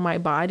be on my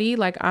body,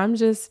 like, I'm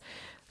just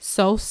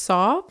so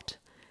soft,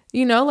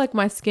 like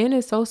my skin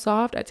is so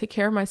soft. I take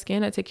care of my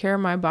skin, I take care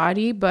of my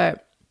body.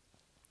 But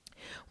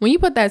when you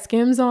put that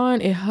Skims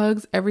on, it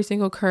hugs every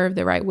single curve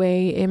the right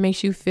way. It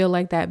makes you feel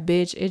like that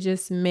bitch. It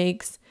just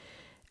makes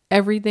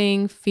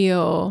everything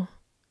feel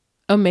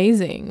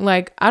amazing.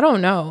 Like, I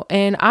don't know.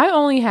 And I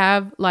only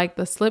have like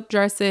the slip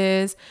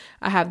dresses.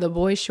 I have the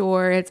boy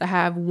shorts. I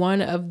have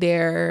one of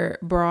their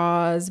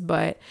bras,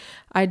 but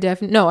I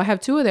have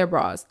 2 of their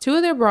bras.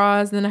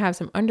 Then I have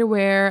some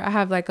underwear. I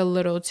have like a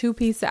little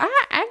 2-piece.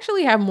 I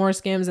actually have more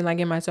Skims than I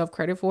give myself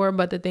credit for,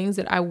 but the things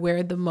that I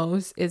wear the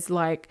most is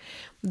like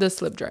the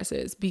slip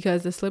dresses,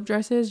 because the slip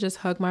dresses just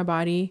hug my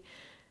body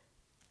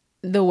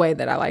the way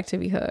that I like to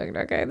be hugged.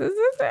 Okay, this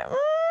is it.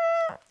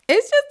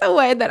 It's just the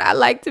way that I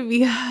like to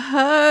be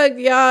hugged,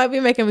 y'all. It be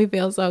making me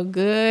feel so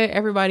good.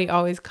 Everybody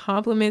always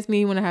compliments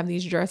me when I have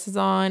these dresses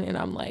on, and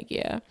I'm like,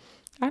 yeah,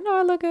 I know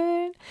I look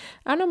good.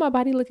 I know my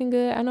body looking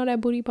good. I know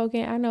that booty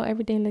poking. I know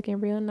everything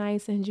looking real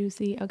nice and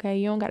juicy. Okay,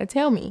 you don't got to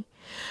tell me.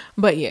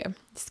 But yeah,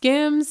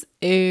 Skims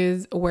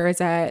is where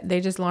it's at.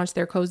 They just launched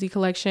their cozy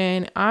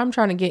collection. I'm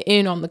trying to get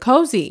in on the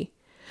cozy.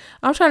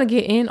 I'm trying to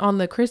get in on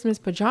the Christmas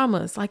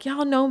pajamas. Like,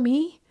 y'all know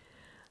me.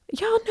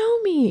 Y'all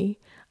know me.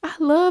 I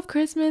love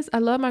Christmas. I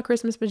love my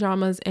Christmas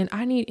pajamas, and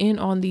I need in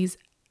on these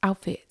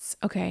outfits.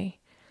 Okay.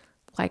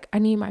 Like, I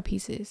need my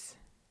pieces,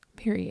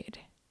 period.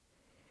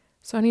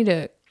 So I need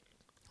to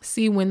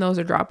see when those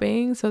are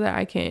dropping so that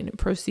I can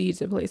proceed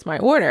to place my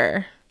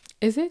order.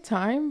 Is it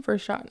time for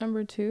shot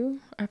number 2?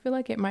 I feel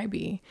like it might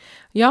be.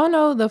 Y'all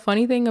know the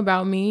funny thing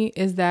about me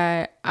is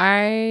that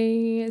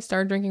I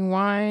start drinking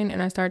wine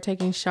and I start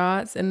taking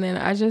shots, and then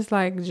I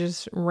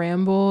just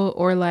ramble,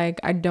 or like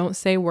I don't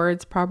say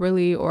words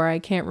properly, or I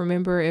can't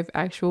remember if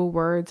actual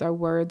words are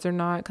words or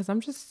not, because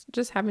I'm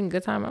just having a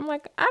good time. I'm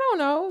like, I don't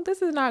know.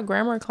 This is not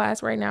grammar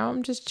class right now.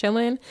 I'm just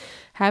chilling,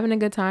 having a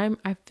good time.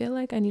 I feel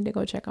like I need to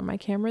go check on my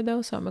camera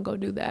though, so I'm gonna go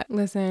do that.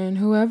 Listen,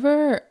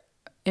 whoever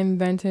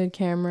invented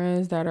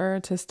cameras that are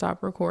to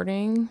stop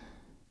recording,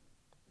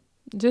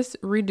 just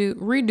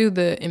redo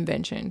the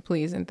invention,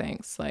 please and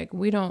thanks. Like,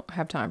 we don't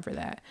have time for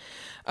that.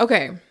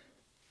 Okay,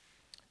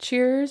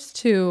 cheers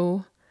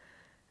to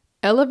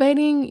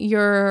elevating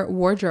your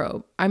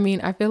wardrobe. I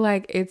mean, I feel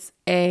like it's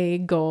a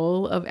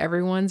goal of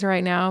everyone's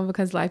right now,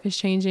 because life is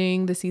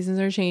changing, the seasons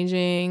are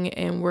changing,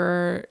 and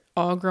we're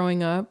all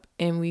growing up,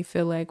 and we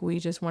feel like we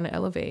just want to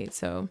elevate.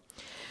 So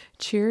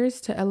cheers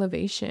to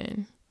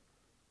elevation.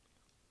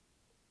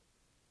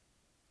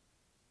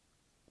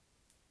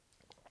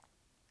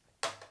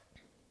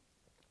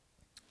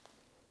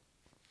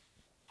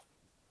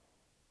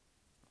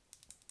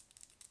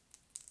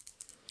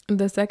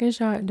 The second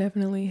shot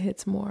definitely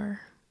hits more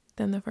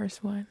than the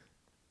first one,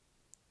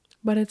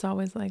 but it's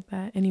always like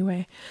that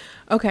anyway.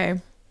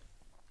 Okay,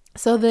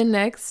 so the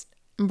next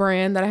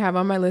brand that I have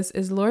on my list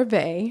is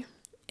Lorvay.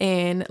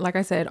 And like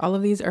I said, all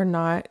of these are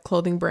not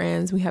clothing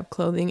brands. We have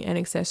clothing and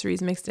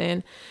accessories mixed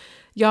in.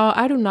 Y'all,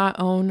 I do not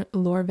own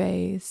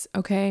Lorvays,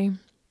 okay?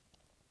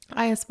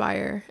 I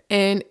aspire,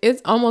 and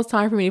it's almost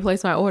time for me to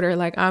place my order.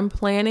 Like, I'm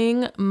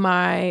planning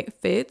my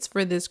fits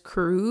for this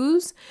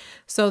cruise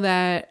so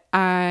that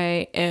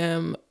I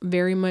am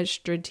very much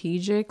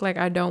strategic. Like,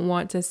 I don't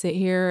want to sit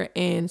here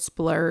and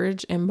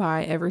splurge and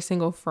buy every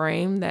single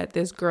frame that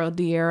this girl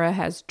Diera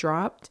has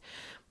dropped,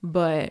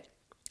 but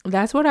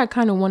that's what I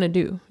kind of want to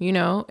do, you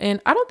know?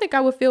 And I don't think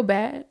I would feel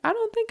bad. I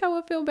don't think I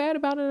would feel bad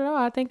about it at all.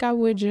 I think I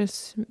would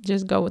just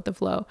go with the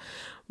flow.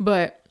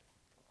 But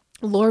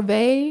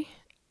Lorvay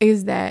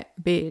is that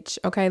bitch,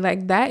 okay?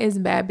 Like, that is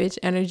bad bitch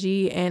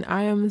energy, and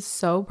I am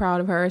so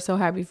proud of her, so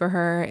happy for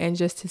her, and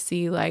just to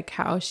see like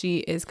how she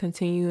is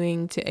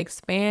continuing to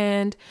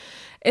expand.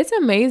 It's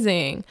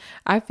amazing.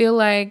 I feel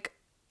like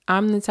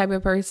I'm the type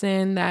of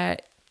person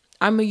that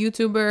I'm a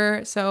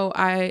YouTuber, so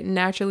I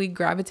naturally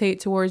gravitate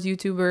towards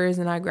YouTubers,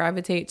 and I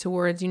gravitate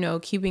towards, you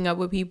know, keeping up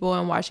with people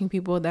and watching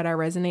people that I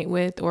resonate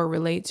with or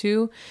relate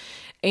to.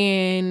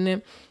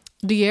 And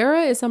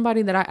Diera is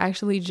somebody that I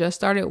actually just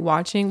started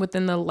watching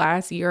within the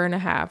last year and a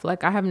half.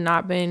 Like, I have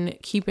not been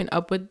keeping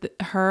up with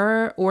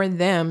her or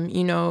them,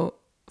 you know,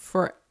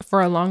 for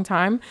a long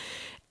time.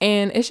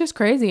 And it's just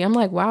crazy. I'm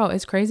like, wow,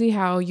 it's crazy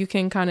how you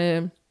can kind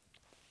of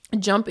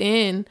jump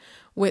in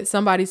with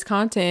somebody's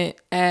content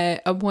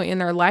at a point in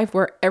their life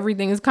where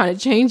everything is kind of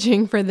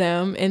changing for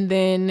them. And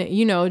then,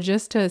 you know,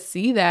 just to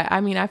see that,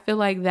 I mean, I feel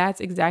like that's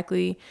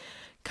exactly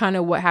kind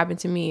of what happened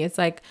to me. It's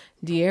like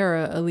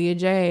Diera, Aaliyah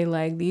J,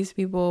 like, these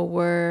people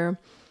were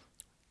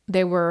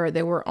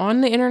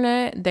on the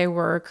internet, they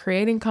were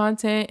creating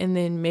content, and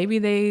then maybe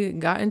they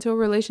got into a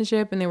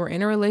relationship, and they were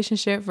in a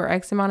relationship for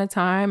X amount of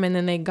time, and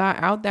then they got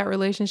out that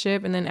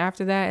relationship, and then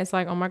after that it's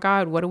like, oh my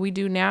God, what do we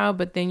do now?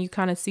 But then you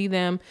kind of see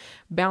them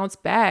bounce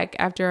back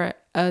after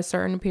a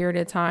certain period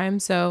of time.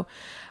 So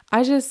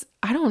I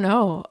don't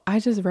know. I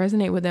just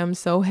resonate with them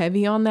so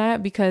heavy on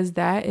that, because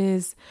that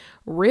is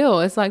real.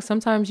 It's like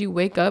sometimes you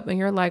wake up and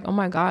you're like, oh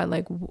my God,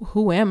 like,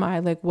 who am I?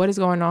 Like, what is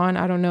going on?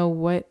 I don't know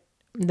what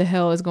the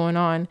hell is going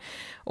on,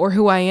 or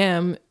who I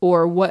am,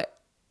 or what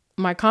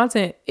my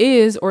content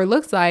is or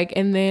looks like.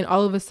 And then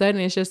all of a sudden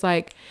it's just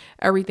like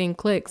everything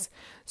clicks.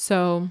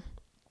 So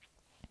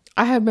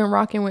I have been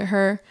rocking with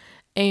her,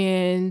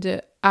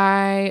 and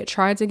I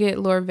tried to get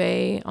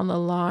Lorvay on the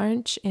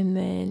launch, and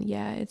then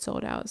yeah, it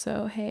sold out.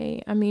 So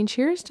hey, I mean,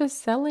 cheers to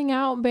selling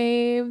out,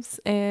 babes.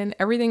 And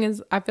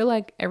I feel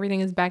like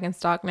everything is back in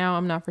stock now.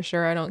 I'm not for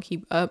sure, I don't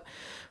keep up,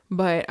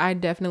 but I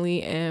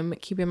definitely am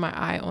keeping my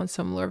eye on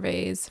some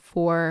Lorvays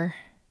for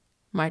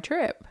my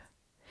trip.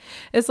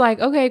 It's like,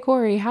 okay,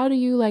 Corey, how do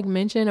you like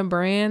mention a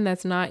brand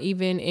that's not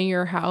even in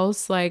your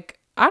house? Like,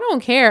 I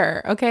don't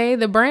care. Okay.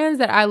 The brands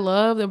that I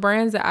love, the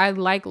brands that I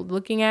like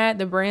looking at,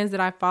 the brands that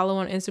I follow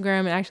on Instagram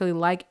and actually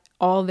like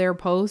all their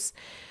posts,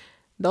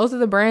 those are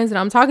the brands that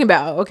I'm talking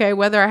about. Okay.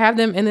 Whether I have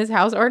them in this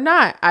house or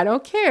not, I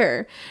don't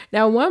care.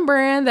 Now, one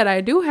brand that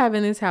I do have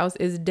in this house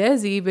is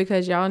Desi,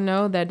 because y'all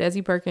know that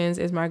Desi Perkins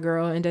is my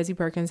girl, and Desi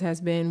Perkins has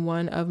been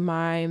one of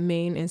my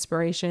main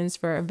inspirations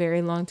for a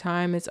very long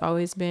time. It's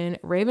always been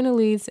Raven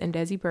Elyse and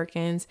Desi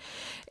Perkins.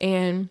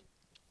 And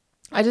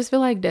I just feel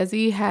like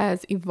Desi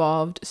has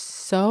evolved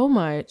so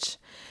much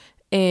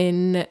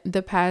in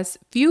the past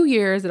few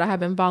years that I have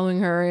been following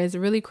her is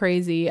really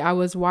crazy. I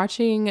was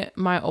watching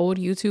my old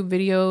YouTube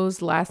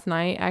videos last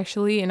night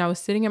actually, and I was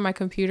sitting at my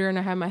computer and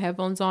I had my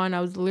headphones on.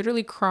 I was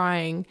literally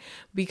crying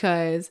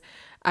because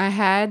I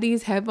had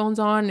these headphones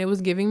on and it was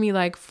giving me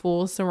like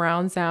full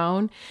surround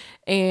sound,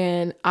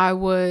 and I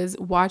was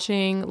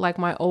watching like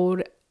my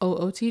old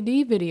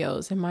OOTD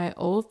videos and my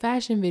old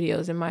fashion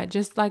videos and my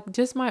just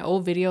my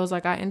old videos.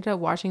 Like I ended up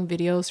watching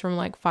videos from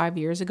like 5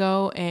 years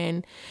ago,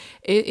 and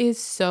it is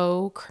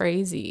so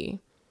crazy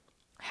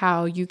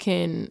how you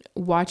can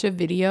watch a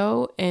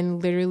video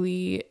and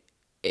literally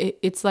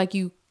it's like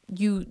you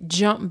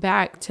jump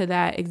back to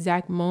that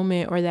exact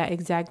moment or that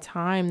exact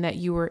time that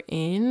you were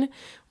in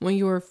when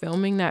you were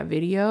filming that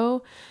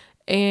video.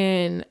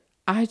 And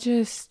I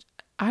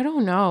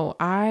don't know.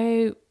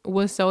 I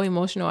was so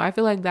emotional. I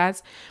feel like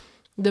that's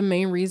the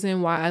main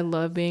reason why I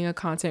love being a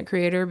content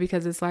creator,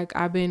 because it's like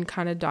I've been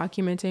kind of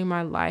documenting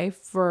my life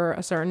for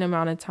a certain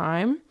amount of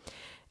time,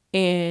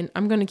 and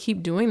I'm going to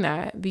keep doing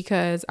that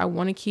because I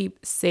want to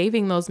keep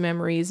saving those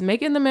memories,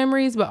 making the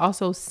memories, but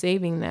also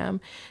saving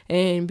them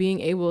and being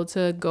able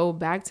to go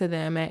back to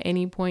them at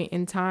any point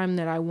in time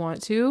that I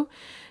want to.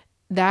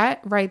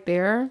 That right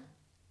there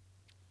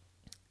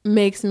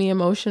makes me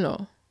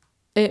emotional.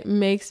 It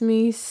makes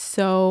me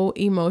so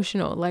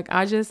emotional. Like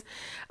I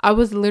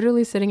was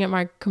literally sitting at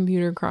my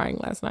computer crying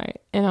last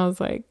night, and I was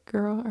like,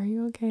 girl, are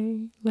you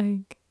okay?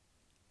 Like,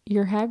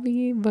 you're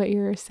happy, but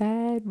you're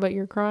sad, but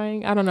you're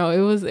crying. I don't know.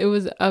 It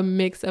was a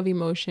mix of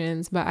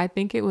emotions, but I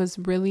think it was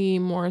really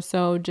more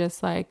so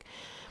just like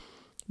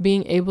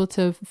being able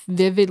to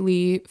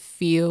vividly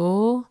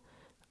feel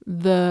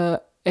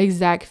the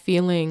exact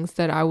feelings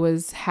that I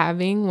was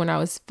having when I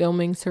was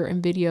filming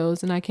certain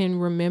videos. And I can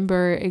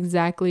remember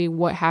exactly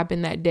what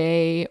happened that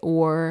day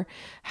or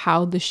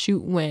how the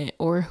shoot went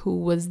or who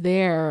was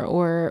there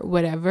or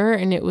whatever.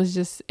 And it was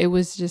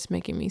just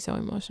making me so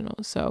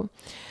emotional. So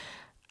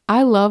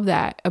I love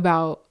that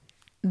about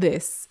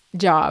this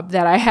job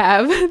that I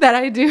have, that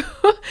I do.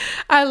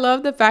 I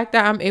love the fact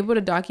that I'm able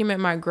to document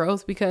my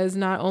growth, because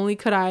not only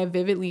could I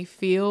vividly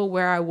feel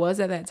where I was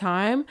at that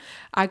time,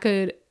 I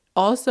could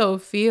also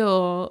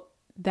feel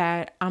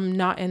that I'm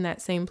not in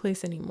that same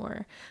place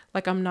anymore.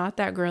 Like I'm not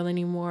that girl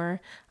anymore.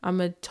 I'm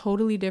a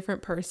totally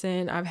different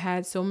person. I've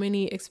had so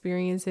many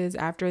experiences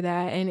after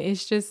that, and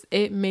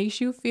it makes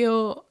you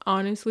feel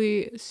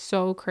honestly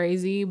so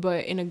crazy,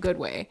 but in a good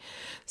way.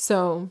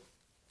 So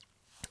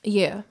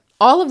yeah,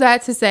 all of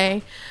that to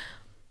say,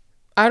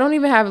 I don't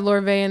even have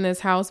Lorvay in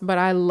this house, but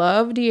I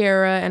love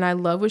De'Ara and I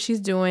love what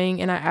she's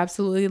doing, and I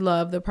absolutely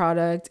love the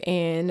product.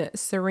 And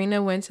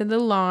Serena went to the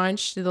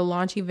launch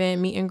event,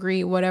 meet and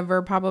greet,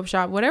 whatever, pop-up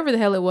shop, whatever the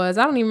hell it was.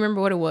 I don't even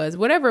remember what it was.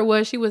 Whatever it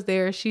was, she was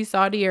there. She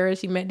saw De'Ara.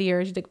 She met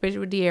De'Ara. She took a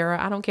picture with De'Ara.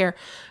 I don't care.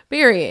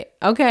 Period.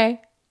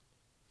 Okay.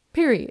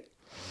 Period.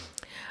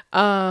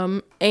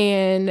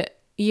 And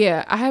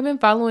yeah, I have been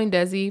following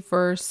Desi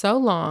for so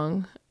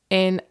long.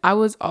 And I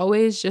was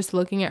always just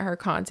looking at her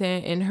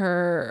content and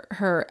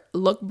her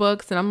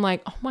lookbooks, and I'm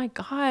like, oh my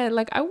God,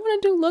 like I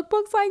want to do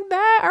lookbooks like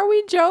that. Are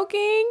we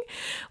joking?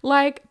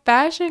 Like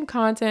fashion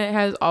content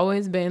has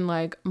always been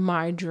like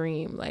my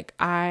dream. Like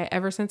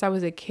ever since I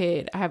was a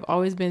kid, I have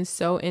always been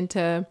so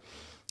into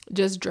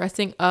just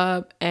dressing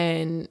up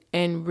and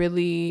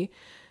really,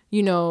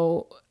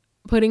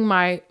 putting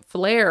my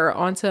flair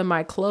onto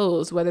my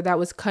clothes, whether that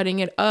was cutting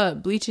it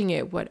up, bleaching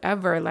it,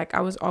 whatever. Like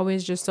I was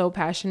always just so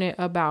passionate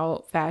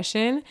about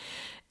fashion.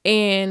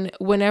 And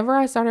whenever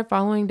I started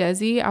following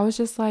Desi, I was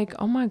just like,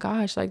 oh my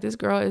gosh, like this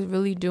girl is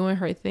really doing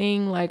her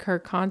thing. Like her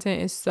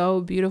content is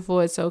so beautiful.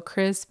 It's so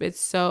crisp.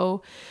 It's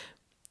so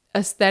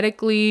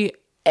aesthetically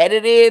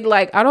edited.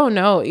 Like, I don't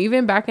know,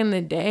 even back in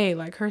the day,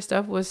 like her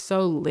stuff was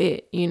so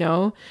lit,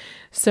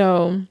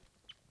 So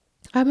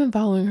I've been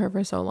following her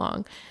for so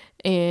long.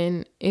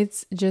 And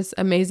it's just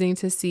amazing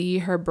to see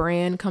her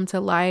brand come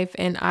to life.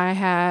 And I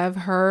have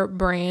her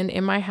brand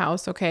in my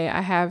house. Okay.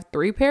 I have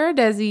 3 pair of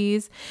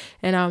Desis,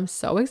 and I'm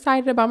so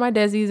excited about my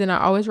Desis, and I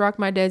always rock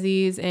my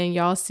Desis. And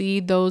y'all see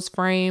those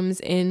frames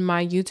in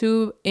my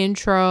YouTube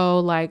intro.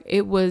 Like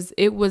it was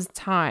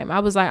time. I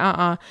was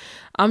like,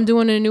 I'm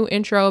doing a new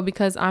intro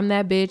because I'm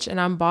that bitch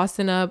and I'm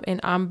bossing up and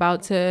I'm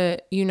about to,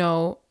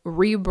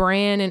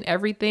 rebrand and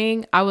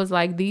everything. I was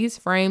like, these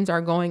frames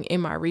are going in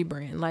my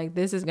rebrand. Like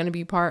this is going to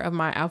be part of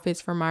my outfits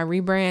for my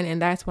rebrand.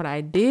 And that's what I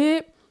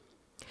did.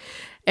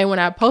 And when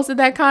I posted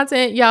that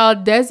content, y'all,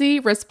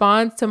 Desi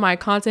responds to my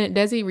content.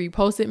 Desi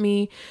reposted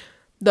me.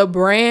 The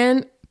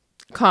brand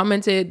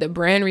commented, the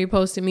brand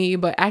reposted me,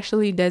 but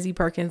actually Desi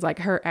Perkins, like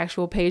her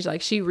actual page,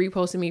 like she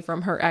reposted me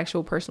from her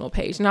actual personal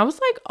page. And I was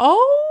like,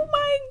 oh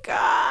my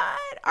God,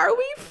 are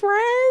we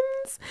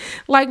friends?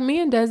 Like me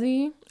and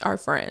Desi are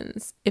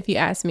friends, if you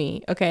ask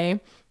me. Okay.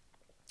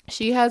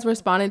 She has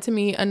responded to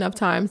me enough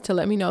times to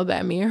let me know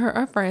that me and her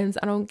are friends.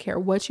 I don't care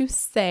what you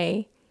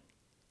say.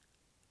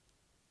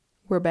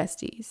 We're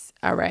besties.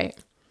 All right.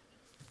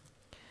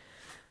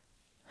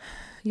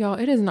 Y'all,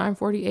 it is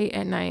 9:48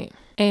 at night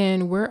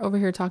and we're over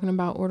here talking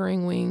about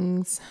ordering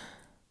wings.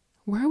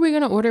 Where are we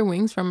going to order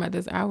wings from at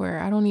this hour?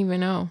 I don't even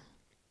know.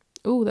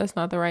 Ooh, that's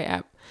not the right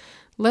app.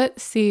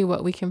 Let's see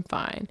what we can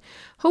find.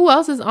 Who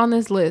else is on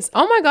this list?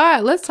 Oh my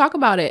God, let's talk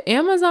about it.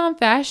 Amazon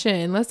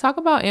fashion. Let's talk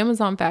about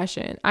Amazon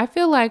fashion. I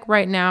feel like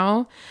right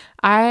now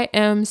I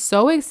am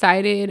so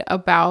excited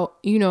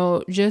about,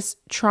 just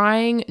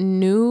trying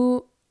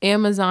new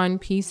Amazon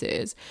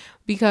pieces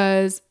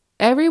because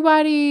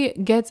everybody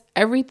gets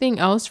everything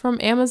else from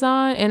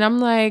Amazon. And I'm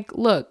like,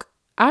 look,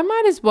 I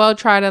might as well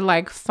try to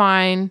like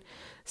find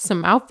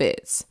some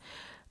outfits.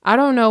 I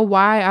don't know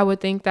why I would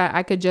think that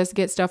I could just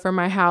get stuff for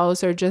my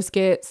house or just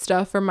get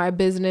stuff for my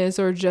business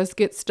or just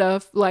get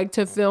stuff like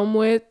to film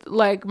with,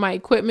 like my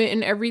equipment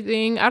and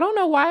everything. I don't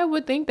know why I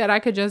would think that I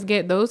could just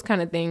get those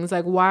kind of things.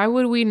 Like, why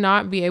would we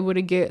not be able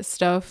to get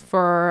stuff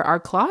for our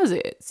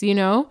closets,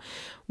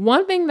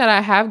 One thing that I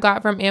have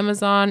got from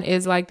Amazon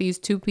is like these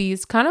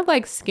 2-piece, kind of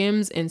like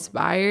Skims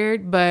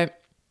inspired,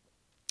 but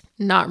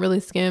not really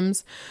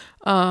Skims,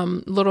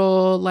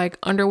 little like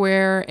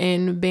underwear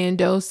and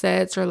bandeau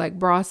sets or like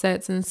bra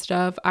sets and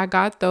stuff. I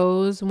got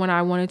those when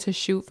I wanted to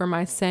shoot for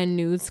my Send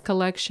Nudes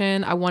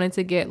collection. I wanted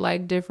to get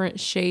like different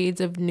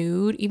shades of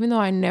nude, even though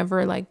I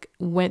never like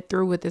went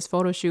through with this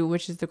photo shoot,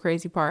 which is the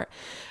crazy part.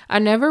 I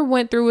never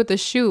went through with the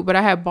shoot, but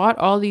I had bought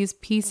all these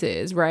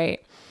pieces,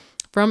 right,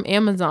 from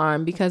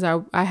Amazon because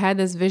I had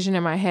this vision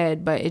in my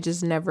head, but it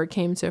just never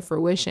came to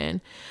fruition.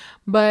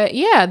 But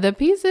yeah, the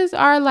pieces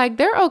are like,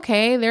 they're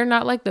okay. They're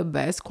not like the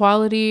best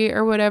quality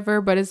or whatever,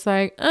 but it's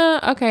like,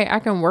 okay, I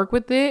can work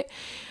with it.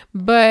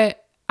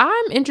 But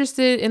I'm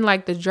interested in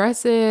like the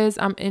dresses.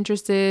 I'm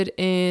interested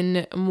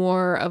in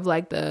more of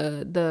like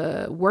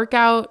the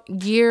workout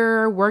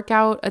gear,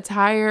 workout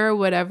attire,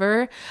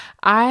 whatever.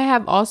 I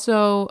have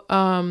also,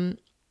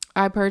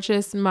 I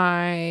purchased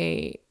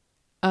my,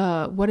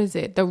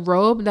 the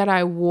robe that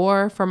I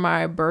wore for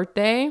my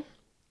birthday.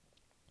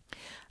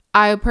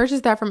 I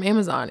purchased that from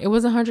Amazon. It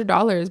was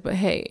 $100, but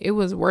hey, it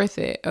was worth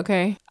it.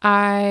 Okay.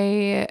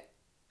 I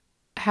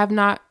have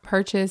not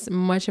purchased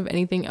much of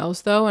anything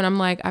else though. And I'm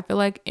like, I feel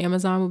like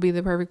Amazon would be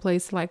the perfect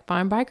place to like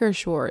find biker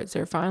shorts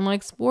or find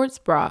like sports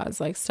bras,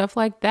 like stuff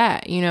like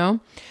that,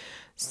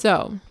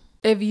 So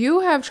if you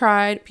have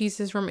tried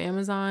pieces from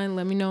Amazon,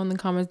 let me know in the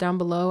comments down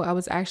below. I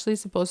was actually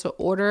supposed to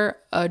order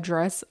a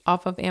dress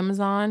off of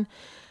Amazon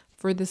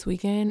for this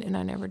weekend and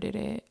I never did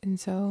it. And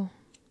so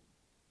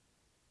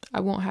I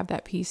won't have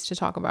that piece to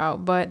talk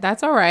about, but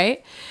that's all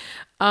right.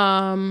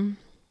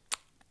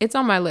 It's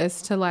on my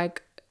list to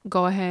like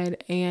go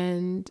ahead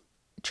and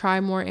try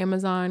more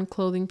Amazon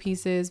clothing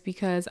pieces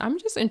because I'm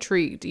just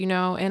intrigued,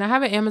 and I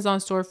have an Amazon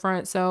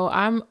storefront. So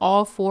I'm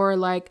all for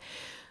like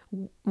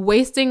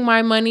wasting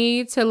my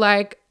money to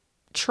like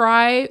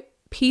try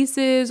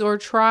pieces or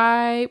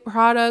try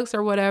products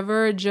or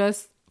whatever,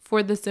 just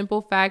for the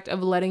simple fact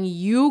of letting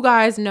you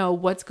guys know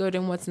what's good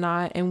and what's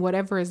not, and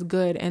whatever is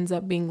good ends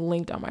up being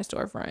linked on my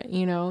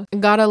storefront,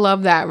 Gotta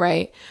love that,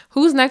 right?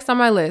 Who's next on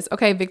my list?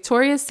 Okay,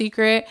 Victoria's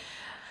Secret.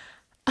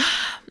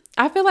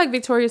 I feel like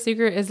Victoria's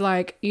Secret is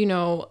like,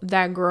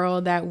 that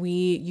girl that we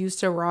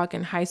used to rock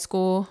in high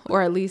school,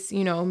 or at least,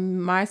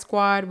 my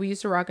squad, we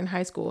used to rock in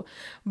high school.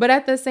 But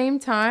at the same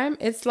time,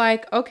 it's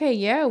like, okay,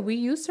 yeah, we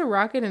used to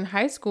rock it in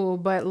high school,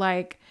 but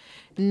like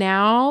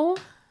now,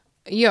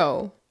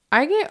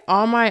 I get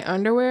all my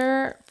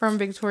underwear from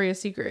Victoria's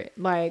Secret.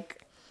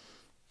 Like,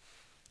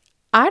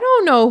 I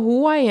don't know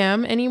who I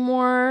am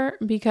anymore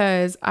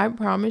because I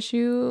promise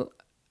you,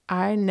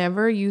 I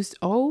never used,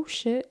 oh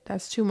shit,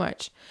 that's too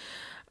much.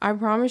 I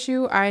promise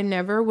you, I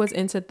never was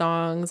into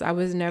thongs. I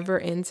was never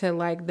into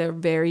like the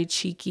very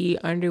cheeky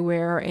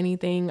underwear or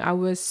anything. I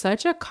was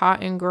such a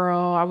cotton girl.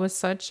 I was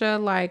such a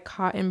like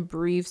cotton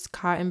briefs,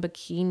 cotton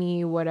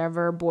bikini,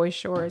 whatever, boy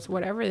shorts,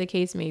 whatever the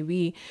case may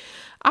be.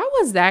 I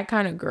was that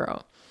kind of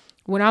girl.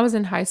 When I was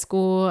in high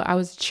school, I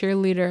was a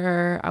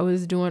cheerleader. I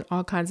was doing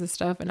all kinds of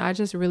stuff, and I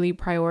just really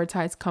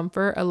prioritized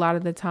comfort a lot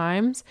of the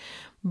times.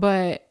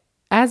 But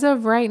as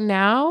of right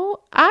now,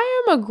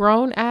 I am a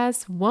grown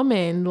ass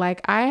woman.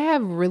 Like, I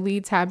have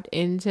really tapped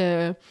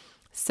into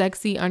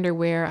sexy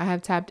underwear. I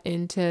have tapped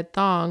into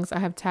thongs. I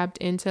have tapped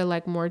into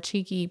like more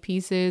cheeky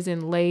pieces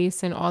and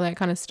lace and all that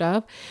kind of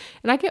stuff.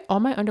 And I get all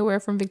my underwear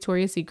from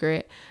Victoria's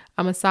Secret.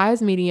 I'm a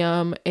size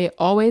medium. It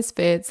always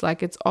fits.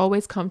 Like, it's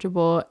always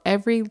comfortable.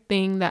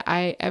 Everything that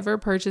I ever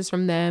purchase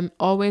from them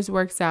always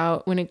works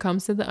out when it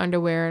comes to the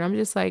underwear. And I'm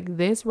just like,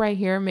 this right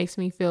here makes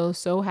me feel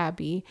so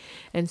happy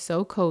and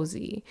so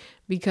cozy,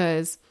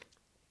 because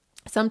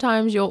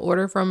sometimes you'll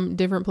order from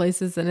different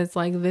places and it's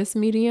like this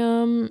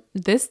medium,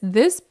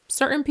 this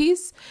certain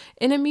piece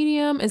in a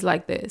medium is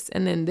like this,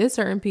 and then this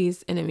certain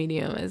piece in a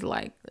medium is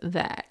like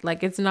that.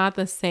 Like, it's not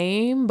the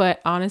same.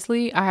 But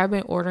honestly, I have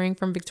been ordering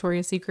from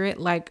Victoria's Secret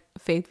like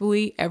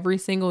faithfully every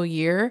single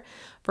year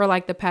for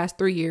like the past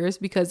 3 years,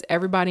 because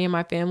everybody in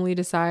my family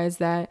decides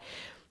that,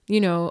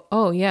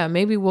 oh yeah,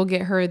 maybe we'll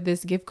get her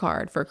this gift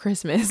card for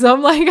Christmas. So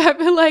I'm like, I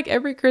feel like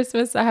every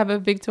Christmas I have a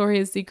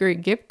Victoria's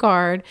Secret gift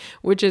card,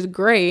 which is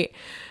great.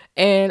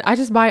 And I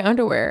just buy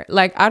underwear.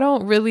 Like, I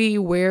don't really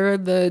wear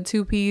the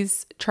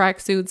 2-piece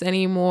tracksuits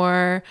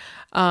anymore.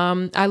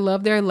 I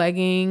love their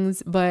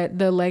leggings, but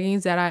the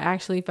leggings that I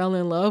actually fell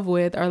in love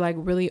with are like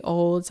really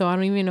old. So I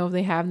don't even know if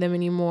they have them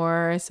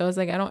anymore. So it's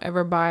like, I don't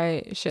ever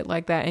buy shit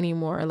like that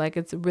anymore. Like,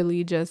 it's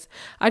really just,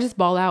 I just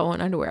ball out on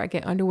underwear. I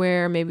get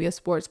underwear, maybe a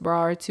sports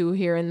bra or two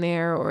here and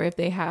there. Or if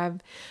they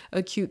have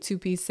a cute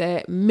 2-piece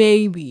set,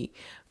 maybe.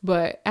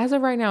 But as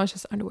of right now, it's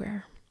just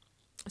underwear.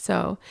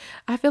 So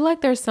I feel like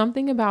there's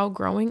something about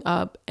growing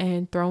up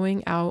and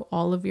throwing out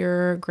all of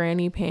your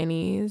granny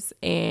panties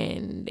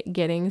and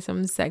getting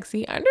some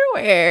sexy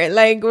underwear.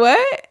 Like,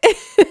 what?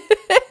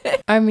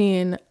 I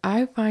mean,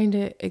 I find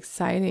it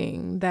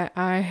exciting that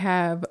I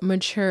have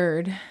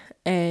matured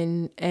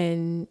and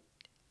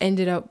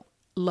ended up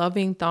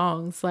loving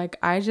thongs. Like,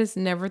 I just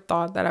never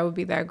thought that I would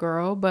be that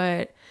girl,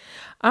 but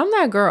I'm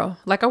that girl.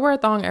 Like, I wear a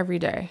thong every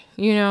day,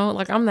 you know,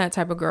 like I'm that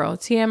type of girl.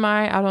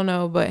 TMI, I don't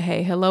know, but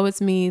hey, hello, it's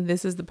me.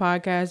 This is the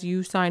podcast.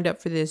 You signed up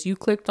for this. You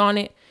clicked on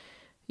it.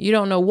 You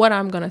don't know what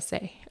I'm going to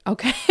say.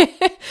 Okay.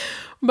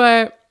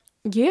 But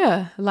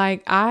yeah,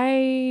 like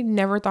I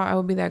never thought I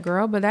would be that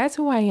girl, but that's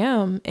who I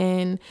am.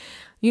 And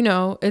you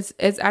know, it's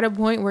at a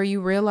point where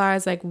you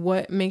realize like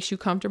what makes you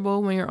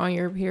comfortable when you're on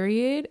your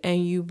period,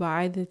 and you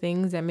buy the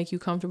things that make you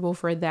comfortable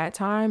for that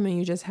time, and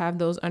you just have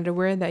those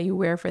underwear that you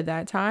wear for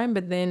that time.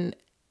 But then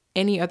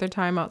any other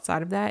time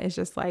outside of that is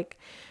just like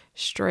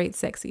straight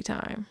sexy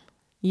time.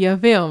 You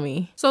feel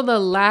me? So the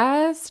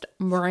last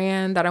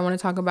brand that I want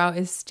to talk about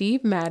is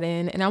Steve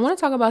Madden. And I want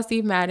to talk about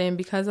Steve Madden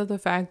because of the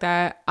fact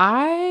that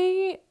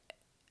I,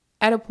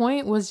 at a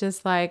point, was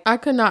just like, I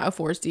could not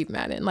afford Steve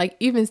Madden. Like,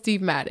 even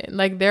Steve Madden.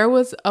 Like, there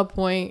was a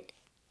point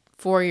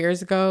 4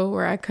 years ago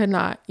where I could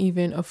not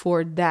even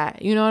afford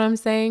that. You know what I'm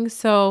saying?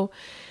 So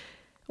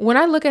when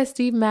I look at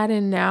Steve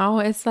Madden now,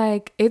 it's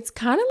like, it's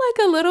kind of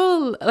like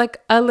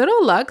a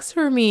little luxe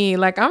for me.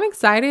 Like, I'm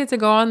excited to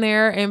go on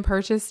there and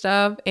purchase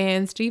stuff,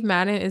 and Steve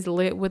Madden is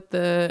lit with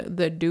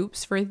the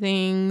dupes for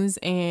things,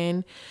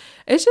 and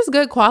it's just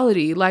good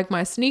quality. Like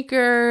my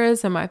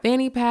sneakers and my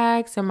fanny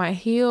packs and my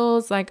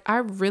heels, like I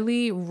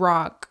really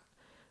rock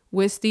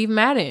with Steve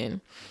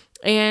Madden.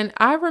 And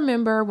I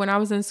remember when I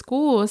was in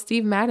school,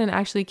 Steve Madden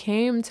actually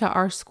came to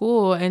our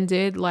school and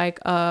did like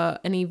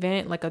an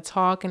event, like a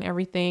talk and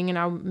everything. And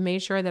I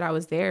made sure that I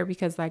was there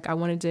because like I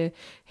wanted to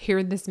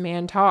hear this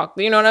man talk.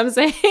 You know what I'm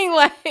saying?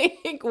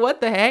 Like,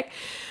 what the heck?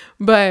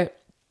 But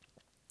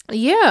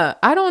yeah,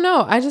 I don't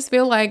know. I just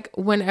feel like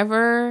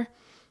whenever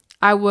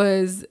I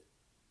was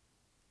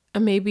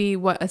maybe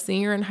a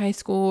senior in high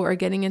school or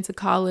getting into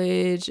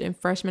college and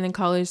freshman in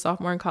college,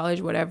 sophomore in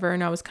college, whatever,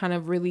 and I was kind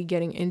of really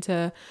getting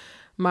into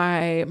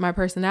my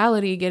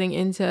personality, getting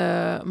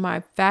into my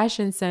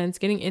fashion sense,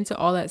 getting into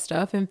all that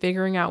stuff and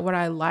figuring out what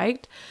I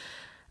liked.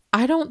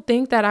 I don't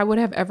think that I would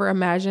have ever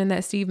imagined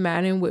that Steve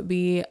Madden would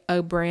be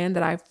a brand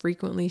that I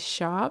frequently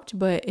shopped,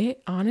 but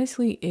it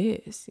honestly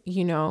is,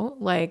 you know,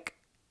 like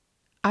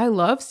I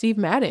love Steve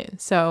Madden.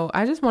 So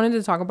I just wanted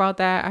to talk about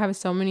that. I have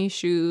so many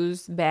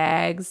shoes,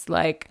 bags,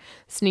 like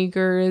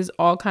sneakers,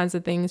 all kinds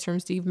of things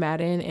from Steve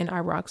Madden, and I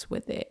rocks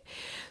with it.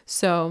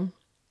 So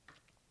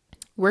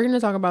we're going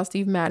to talk about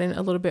Steve Madden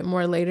a little bit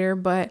more later,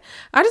 but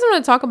I just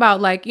want to talk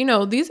about like, you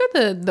know, these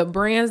are the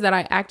brands that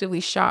I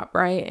actively shop,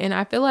 right? And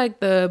I feel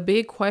like the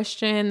big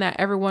question that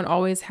everyone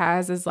always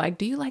has is like,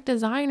 do you like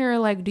designer?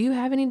 Like, do you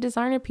have any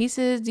designer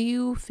pieces? Do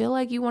you feel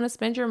like you want to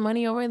spend your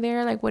money over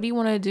there? Like, what do you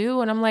want to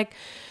do? And I'm like,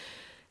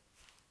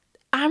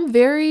 I'm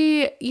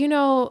very, you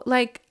know,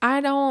 like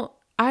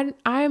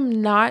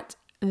I'm not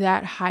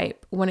that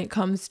hype when it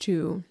comes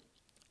to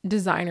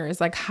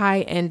designers, like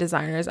high-end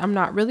designers. I'm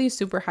not really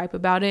super hype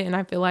about it, and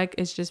I feel like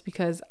it's just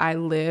because I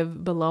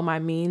live below my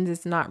means.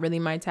 It's not really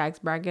my tax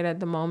bracket at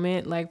the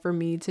moment, like for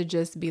me to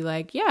just be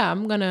like, yeah,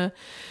 I'm gonna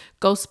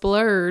go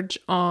splurge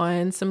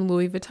on some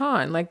Louis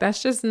Vuitton. Like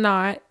that's just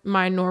not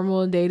my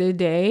normal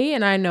day-to-day,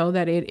 and I know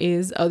that it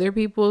is other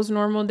people's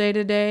normal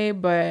day-to-day,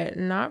 but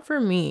not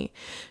for me,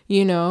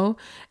 you know.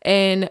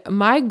 And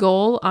my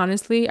goal,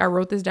 honestly, I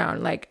wrote this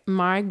down, like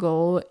my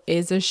goal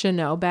is a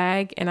Chanel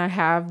bag, and I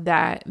have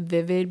that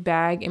Vivid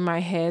bag in my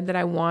head that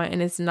I want,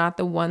 and it's not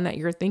the one that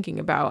you're thinking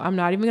about. I'm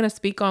not even gonna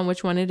speak on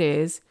which one it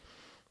is.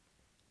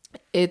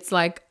 It's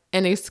like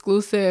an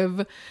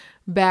exclusive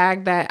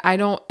bag that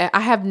I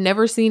have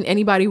never seen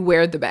anybody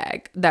wear the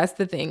bag. That's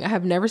the thing. I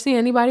have never seen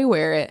anybody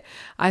wear it.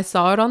 I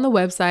saw it on the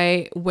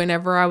website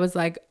whenever I was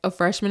like a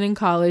freshman in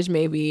college,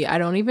 maybe. I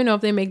don't even know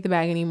if they make the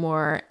bag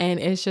anymore. And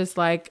it's just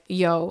like,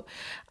 yo,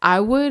 I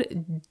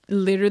would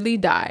literally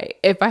die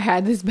if I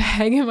had this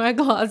bag in my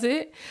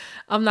closet.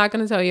 I'm not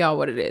going to tell y'all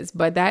what it is,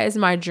 but that is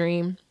my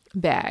dream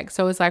bag.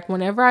 So it's like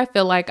whenever I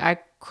feel like I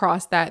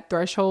cross that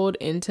threshold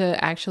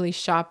into actually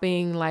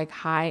shopping like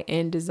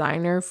high-end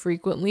designer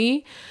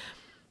frequently,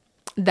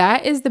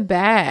 that is the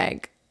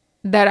bag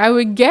that I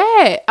would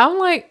get. I'm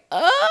like,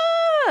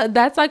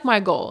 that's like my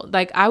goal.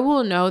 Like I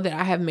will know that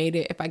I have made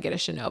it if I get a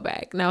Chanel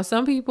bag. Now,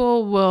 some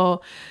people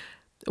will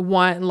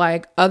want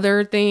like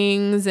other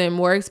things and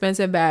more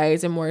expensive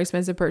bags and more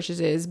expensive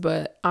purchases,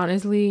 but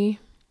honestly,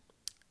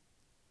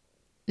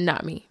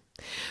 not me.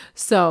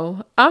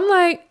 So I'm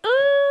like,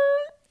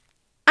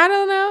 I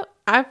don't know.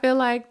 I feel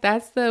like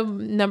that's the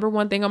number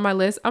one thing on my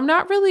list. I'm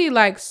not really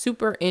like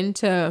super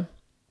into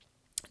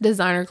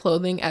designer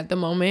clothing at the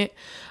moment.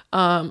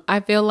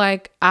 I feel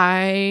like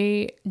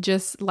I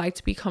just like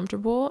to be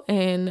comfortable.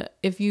 And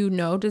if you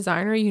know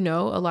designer, you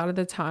know, a lot of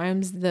the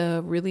times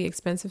the really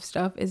expensive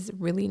stuff is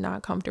really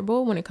not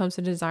comfortable when it comes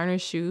to designer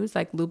shoes,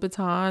 like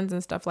Louboutins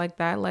and stuff like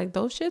that. Like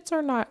those shits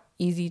are not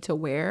easy to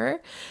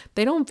wear.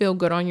 They don't feel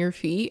good on your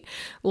feet.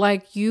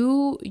 Like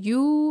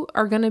you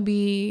are going to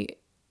be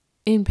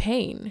in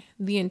pain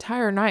the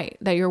entire night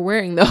that you're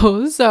wearing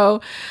those.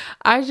 So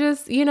I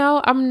just,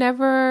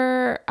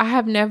 I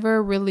have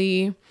never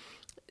really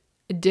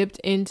dipped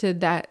into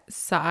that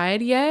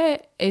side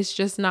yet. It's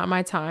just not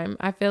my time.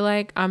 I feel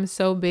like I'm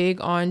so big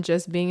on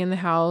just being in the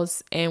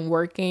house and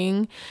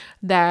working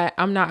that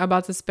I'm not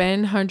about to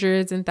spend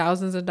hundreds and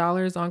thousands of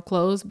dollars on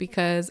clothes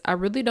because I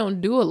really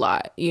don't do a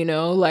lot,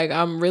 like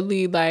I'm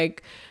really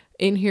like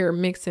in here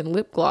mixing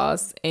lip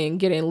gloss and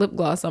getting lip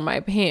gloss on my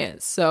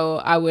pants. So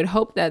I would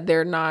hope that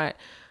they're not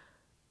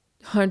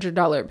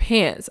 $100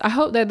 pants. I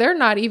hope that they're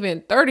not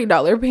even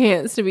 $30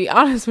 pants, to be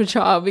honest with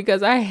y'all,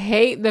 because I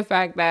hate the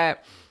fact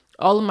that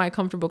all of my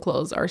comfortable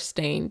clothes are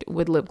stained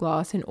with lip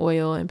gloss and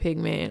oil and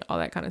pigment and all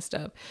that kind of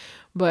stuff.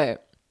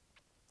 But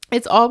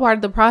it's all part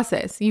of the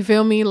process. You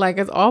feel me? Like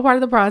it's all part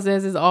of the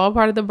process. It's all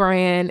part of the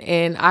brand.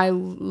 And I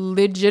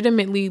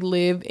legitimately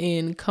live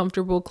in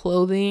comfortable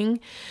clothing.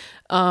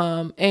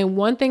 And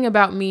one thing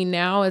about me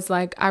now is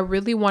like, I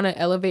really want to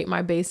elevate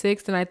my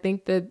basics. And I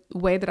think the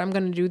way that I'm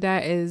going to do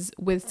that is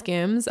with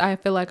Skims. I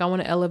feel like I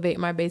want to elevate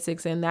my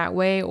basics in that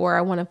way, or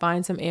I want to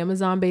find some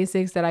Amazon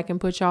basics that I can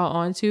put y'all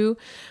onto.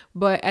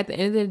 But at the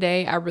end of the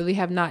day, I really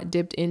have not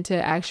dipped into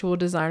actual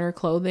designer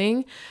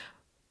clothing.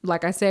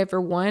 Like I said, for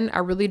one, I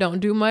really don't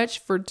do much.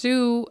 For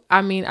two,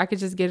 I mean, I could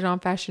just get it on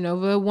Fashion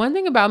Nova. One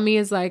thing about me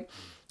is like,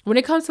 when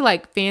it comes to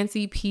like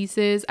fancy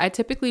pieces, I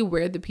typically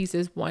wear the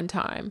pieces one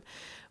time.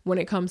 When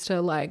it comes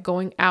to like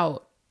going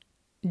out,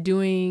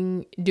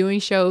 doing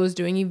shows,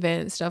 doing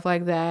events, stuff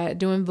like that,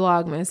 doing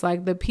Vlogmas,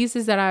 like the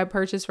pieces that I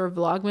purchased for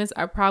Vlogmas,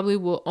 I probably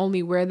will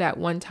only wear that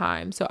one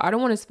time. So I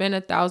don't want to spend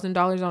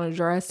 $1,000 on a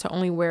dress to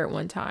only wear it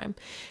one time.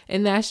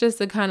 And that's just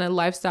the kind of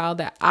lifestyle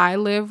that I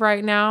live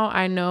right now.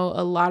 I know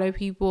a lot of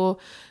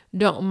people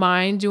don't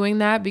mind doing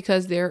that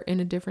because they're in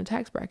a different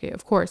tax bracket,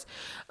 of course.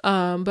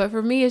 But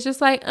for me, it's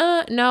just like,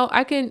 no,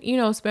 I can,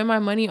 spend my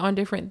money on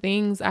different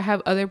things. I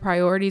have other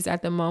priorities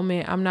at the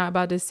moment. I'm not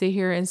about to sit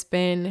here and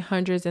spend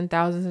hundreds and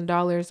thousands of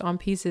dollars on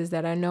pieces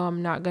that I know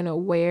I'm not going to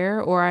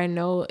wear, or I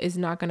know is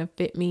not going to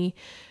fit me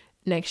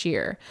next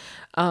year.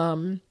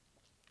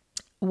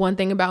 One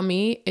thing about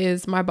me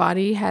is my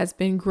body has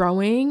been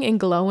growing and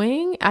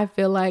glowing. I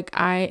feel like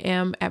I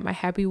am at my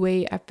happy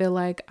weight. I feel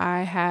like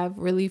I have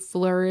really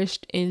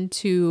flourished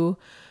into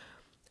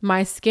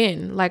my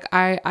skin. Like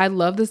I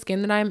love the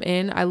skin that I'm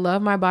in. I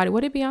love my body.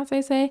 What did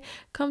Beyonce say?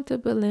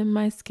 Comfortable in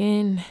my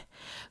skin,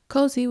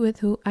 cozy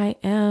with who I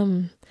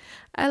am.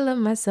 I love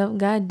myself.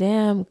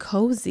 Goddamn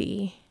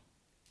cozy.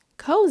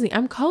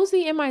 I'm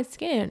cozy in my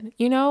skin.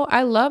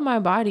 I love my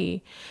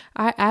body.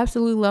 I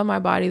absolutely love my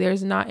body.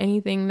 There's not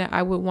anything that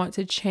I would want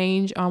to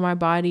change on my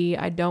body.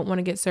 I don't want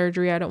to get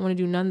surgery. I don't want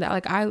to do none of that.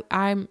 Like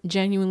I'm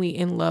genuinely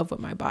in love with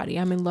my body.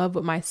 I'm in love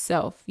with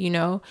myself,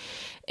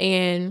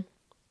 and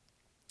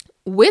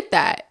with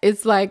that,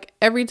 it's like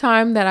every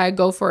time that I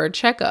go for a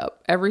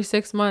checkup, every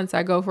 6 months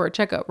I go for a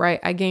checkup, right?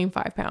 I gain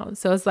 5 pounds.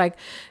 So it's like,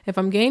 if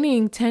I'm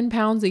gaining 10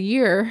 pounds a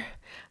year,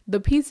 the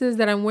pieces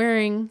that I'm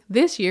wearing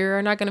this year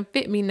are not going to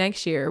fit me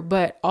next year.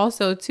 But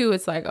also too,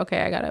 it's like,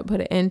 okay, I got to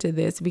put an end to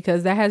this,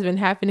 because that has been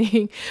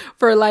happening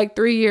for like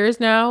 3 years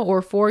now,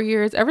 or 4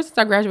 years. Ever since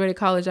I graduated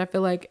college, I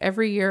feel like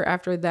every year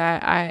after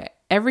that,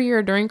 every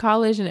year during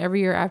college and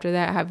every year after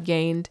that, I have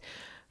gained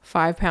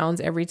 5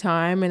 pounds every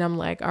time. And I'm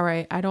like, all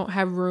right, I don't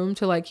have room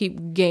to like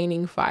keep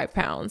gaining 5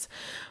 pounds.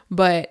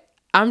 But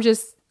I'm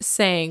just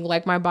saying,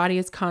 like, my body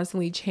is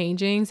constantly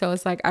changing. So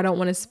it's like, I don't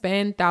want to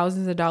spend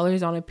thousands of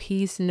dollars on a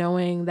piece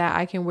knowing that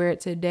I can wear it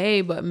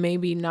today, but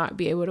maybe not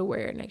be able to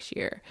wear it next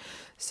year.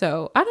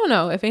 So I don't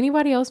know if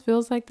anybody else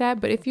feels like that,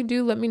 but if you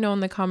do, let me know in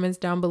the comments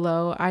down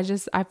below. I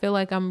feel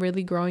like I'm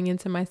really growing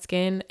into my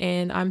skin,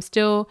 and I'm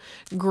still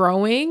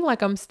growing.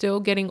 Like, I'm still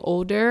getting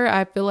older.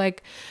 I feel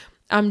like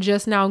I'm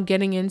just now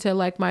getting into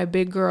like my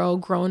big girl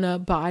grown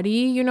up body,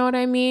 you know what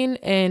I mean?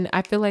 And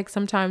I feel like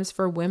sometimes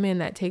for women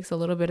that takes a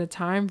little bit of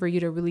time for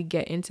you to really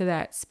get into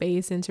that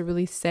space and to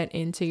really set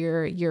into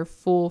your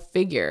full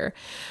figure.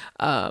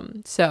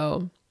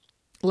 So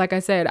like I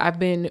said, I've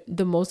been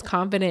the most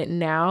confident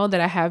now that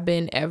I have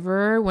been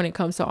ever when it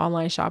comes to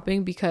online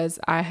shopping, because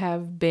I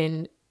have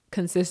been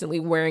consistently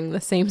wearing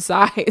the same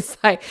size.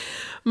 Like,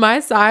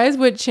 my size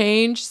would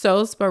change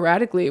so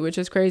sporadically, which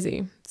is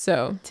crazy.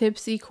 So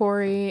Tipsy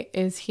Corey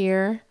is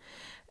here,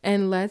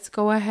 And let's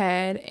go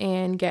ahead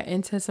and get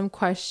into some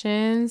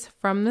questions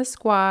from the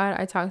squad.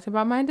 I talked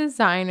about my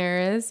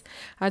designers.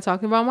 I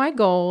talked about my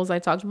goals. I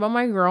talked about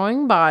my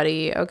growing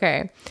body.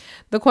 Okay.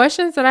 The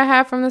questions that I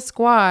have from the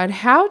squad.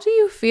 How do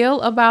you feel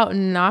about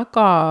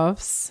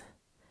knockoffs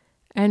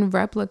and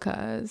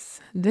replicas?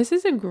 This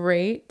is a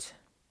great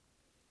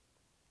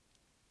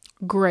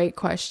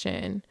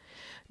question.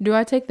 Do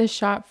I take the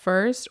shot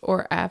first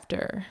or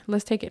after?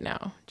 Let's take it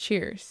now.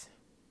 Cheers.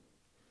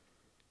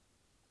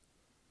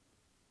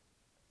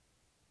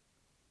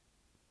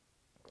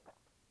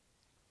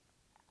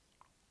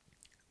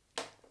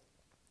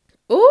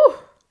 Ooh.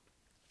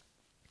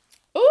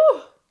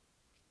 Ooh.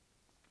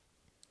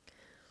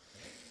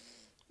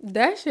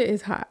 That shit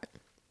is hot.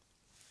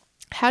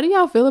 How do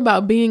y'all feel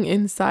about being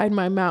inside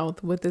my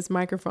mouth with this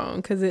microphone?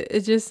 Because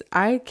it just,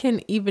 I can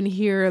even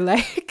hear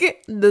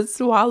like the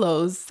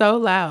swallows so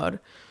loud.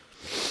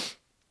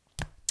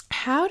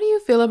 How do you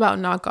feel about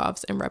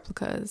knockoffs and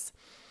replicas?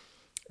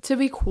 To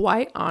be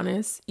quite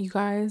honest, you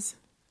guys,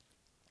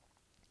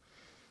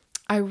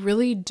 I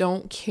really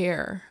don't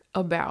care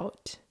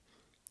about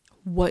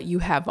what you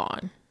have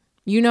on.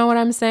 You know what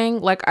I'm saying?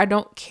 Like, I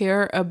don't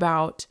care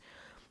about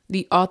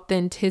the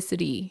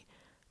authenticity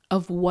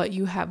of what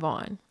you have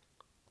on.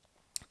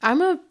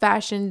 I'm a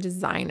fashion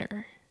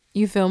designer.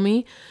 You feel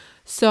me?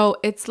 So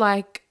it's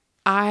like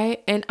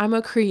I'm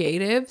a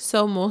creative.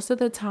 So most of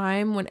the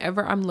time,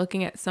 whenever I'm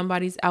looking at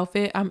somebody's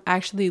outfit, I'm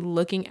actually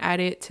looking at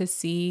it to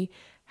see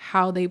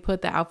how they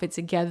put the outfit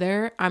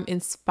together. I'm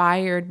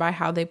inspired by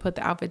how they put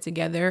the outfit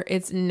together.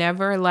 It's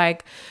never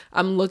like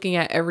I'm looking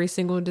at every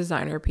single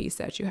designer piece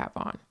that you have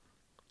on.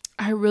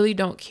 I really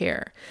don't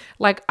care.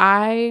 Like,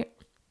 I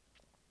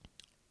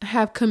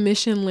have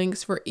commission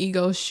links for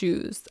Ego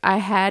shoes. I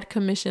had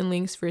commission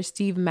links for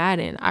Steve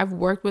Madden. I've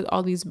worked with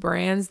all these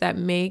brands that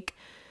make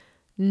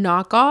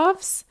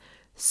knockoffs.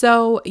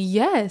 So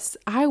yes,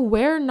 I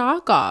wear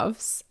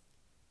knockoffs.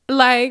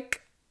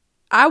 Like,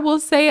 I will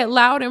say it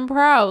loud and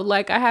proud.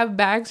 Like, I have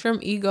bags from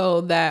Ego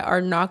that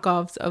are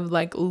knockoffs of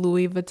like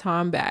Louis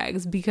Vuitton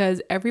bags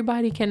because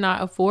everybody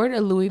cannot afford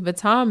a Louis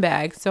Vuitton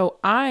bag. So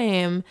I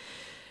am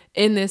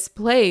in this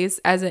place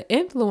as an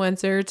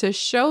influencer to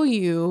show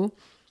you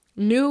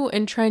new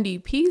and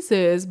trendy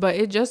pieces, but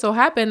it just so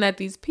happened that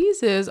these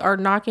pieces are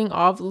knocking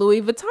off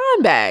Louis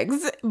Vuitton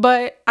bags,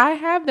 but I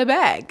have the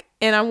bag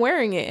and I'm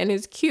wearing it and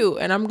it's cute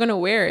and I'm gonna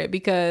wear it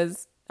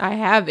because I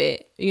have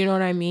it, you know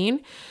what I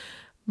mean?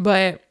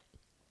 But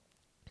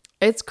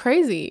it's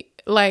crazy.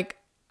 Like,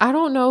 I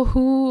don't know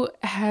who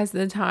has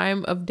the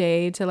time of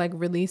day to like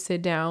really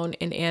sit down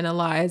and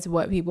analyze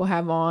what people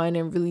have on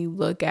and really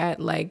look at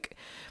like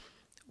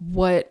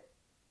what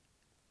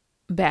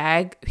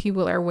bag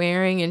people are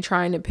wearing and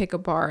trying to pick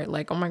apart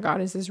like, oh my God,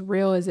 is this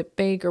real? Is it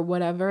fake or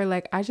whatever?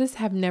 Like, I just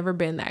have never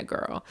been that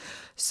girl.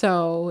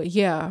 So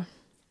yeah,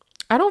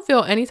 I don't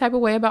feel any type of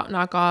way about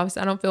knockoffs.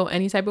 I don't feel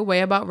any type of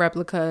way about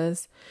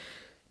replicas.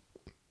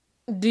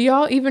 Do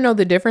y'all even know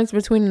the difference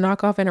between a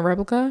knockoff and a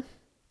replica?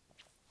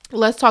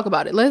 Let's talk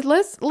about it.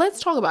 Let's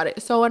talk about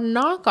it. So a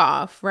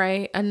knockoff,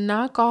 right? A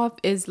knockoff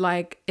is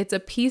like, it's a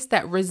piece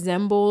that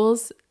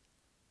resembles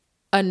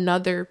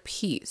another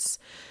piece,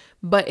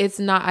 but it's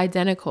not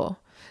identical.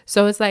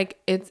 So it's like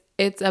it's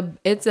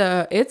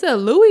a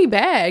Louis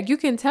bag. You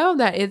can tell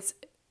that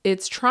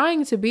it's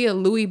trying to be a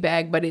Louis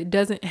bag, but it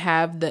doesn't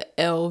have the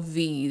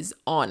LVs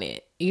on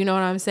it. You know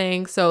what I'm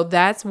saying? So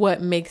that's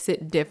what makes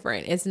it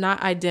different. It's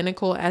not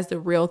identical as the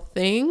real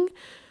thing,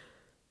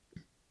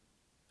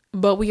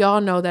 but we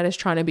all know that it's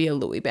trying to be a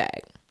Louis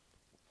bag.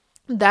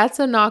 That's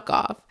a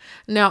knockoff.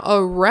 Now,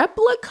 a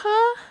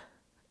replica,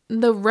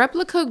 the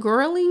replica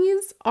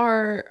girlies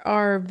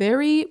are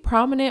very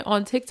prominent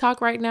on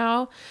TikTok right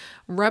now.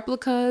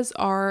 Replicas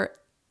are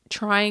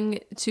trying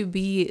to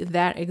be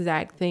that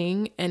exact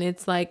thing, and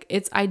it's like,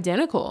 it's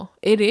identical.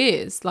 It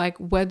is like,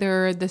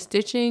 whether the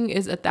stitching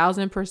is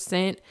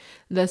 1,000%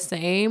 the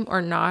same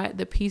or not,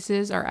 the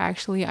pieces are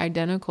actually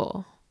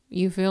identical.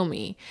 You feel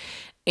me?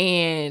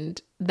 And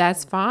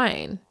that's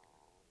fine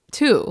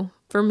too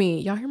for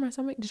me. Y'all hear my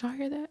stomach? Did y'all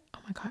hear that? Oh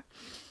my God.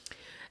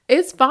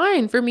 It's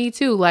fine for me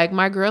too. Like,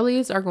 my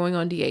girlies are going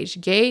on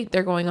DHgate.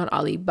 They're going on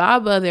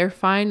Alibaba. They're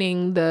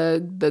finding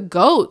the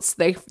goats.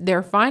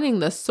 They're finding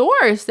the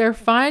source. They're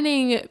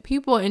finding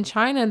people in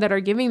China that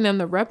are giving them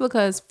the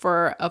replicas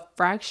for a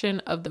fraction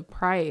of the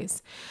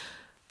price.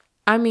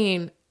 I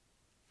mean,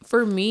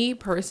 for me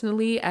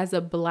personally, as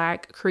a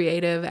Black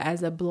creative,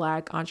 as a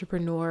Black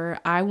entrepreneur,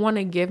 I want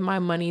to give my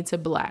money to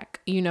Black,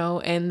 you know,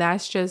 and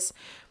that's just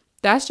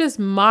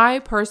my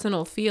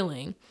personal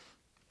feeling.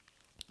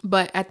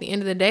 But at the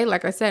end of the day,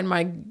 like I said,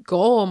 my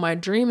goal, my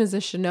dream is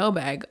a Chanel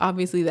bag.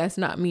 Obviously, that's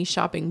not me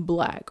shopping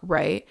Black,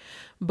 right?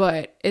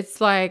 But it's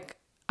like,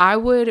 I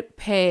would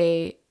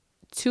pay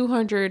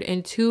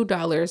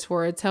 $202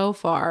 for a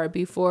Telfar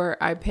before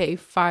I pay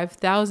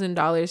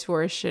 $5,000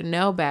 for a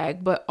Chanel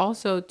bag. But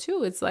also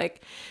too, it's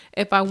like,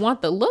 if I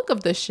want the look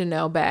of the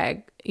Chanel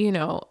bag, you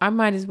know, I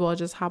might as well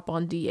just hop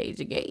on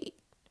DHgate.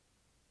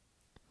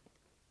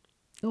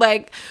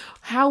 Like,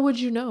 how would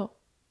you know?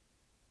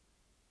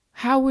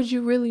 How would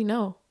you really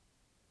know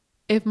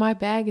if my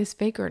bag is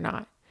fake or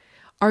not?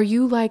 Are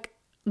you like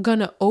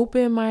gonna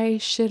open my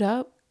shit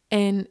up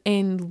and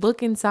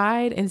look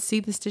inside and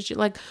see the stitches?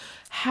 Like,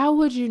 how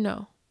would you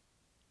know?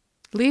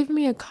 Leave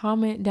me a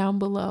comment down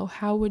below.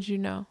 How would you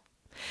know?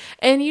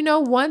 And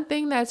one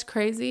thing that's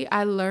crazy,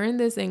 I learned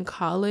this in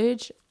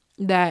college,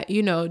 that,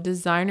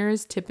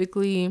 designers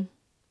typically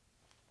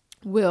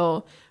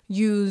will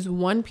use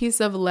one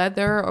piece of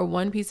leather or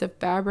one piece of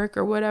fabric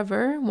or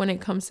whatever when it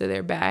comes to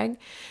their bag.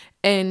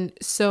 And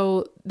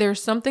so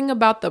there's something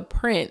about the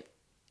print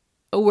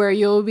where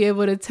you'll be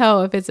able to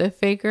tell if it's a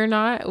fake or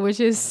not, which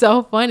is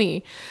so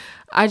funny.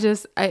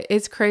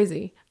 It's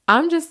crazy.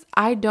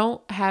 I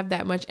don't have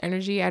that much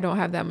energy. I don't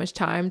have that much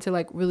time to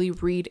like really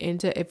read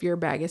into if your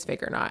bag is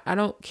fake or not. I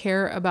don't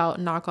care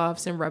about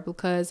knockoffs and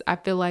replicas. I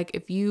feel like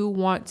if you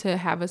want to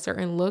have a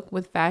certain look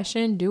with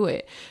fashion, do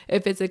it.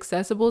 If it's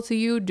accessible to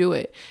you, do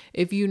it.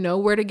 If you know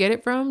where to get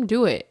it from,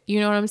 do it. You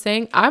know what I'm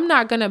saying? I'm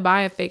not going to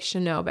buy a fake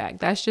Chanel bag.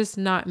 That's just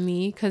not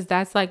me, because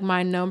that's like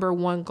my number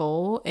one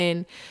goal.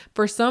 And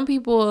for some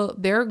people,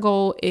 their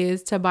goal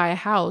is to buy a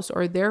house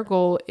or their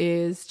goal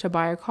is to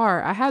buy a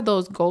car. I had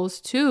those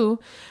goals too.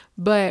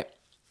 But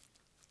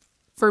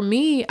for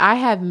me, I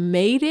have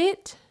made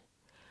it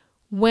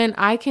when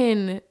I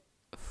can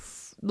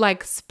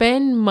like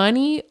spend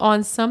money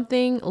on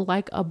something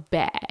like a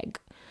bag.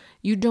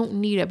 You don't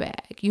need a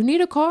bag. You need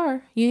a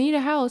car, you need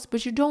a house,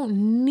 but you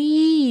don't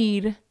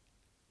need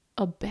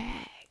a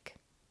bag.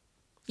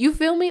 You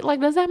feel me?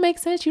 Like, does that make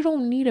sense? You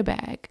don't need a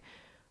bag,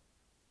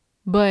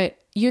 but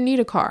you need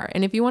a car.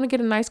 And if you want to get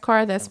a nice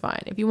car, that's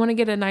fine. If you want to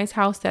get a nice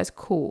house, that's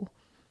cool.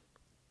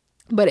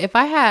 But if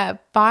I have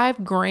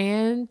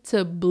 $5,000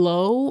 to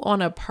blow on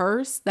a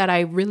purse that I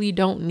really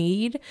don't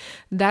need,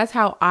 that's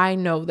how I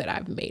know that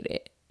I've made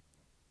it.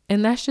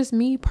 And that's just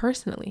me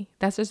personally.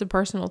 That's just a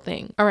personal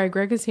thing. All right,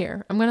 Greg is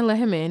here. I'm going to let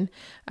him in.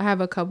 I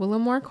have a couple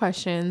of more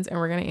questions and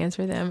we're going to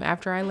answer them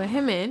after I let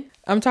him in.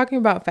 I'm talking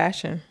about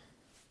fashion.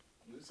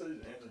 You said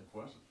you're answering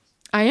questions.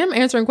 I am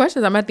answering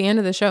questions. I'm at the end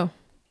of the show.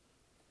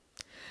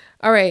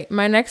 All right,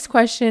 my next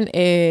question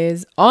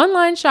is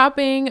online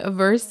shopping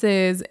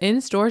versus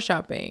in-store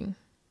shopping.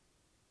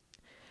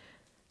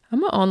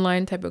 I'm an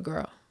online type of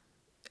girl.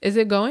 Is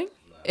it going?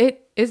 No.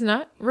 It is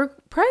not.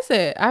 Press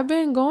it. I've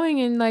been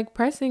going and like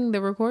pressing the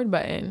record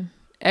button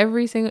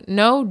every single.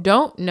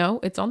 No,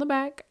 it's on the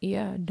back.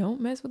 Yeah,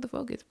 don't mess with the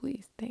focus,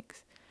 please.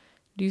 Thanks.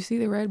 Do you see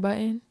the red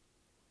button?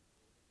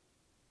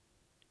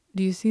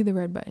 Do you see the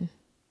red button?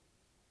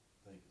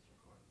 I think it's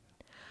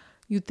recording.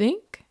 You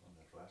think? Yeah.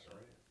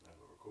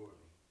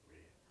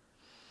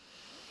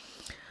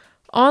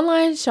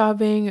 Online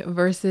shopping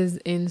versus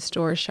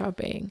in-store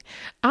shopping.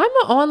 I'm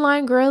an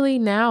online girly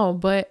now,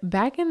 but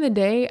back in the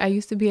day, I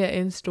used to be an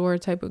in-store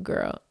type of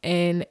girl.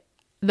 And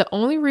the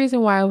only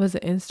reason why I was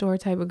an in-store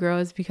type of girl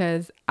is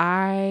because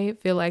I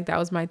feel like that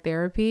was my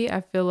therapy. I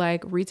feel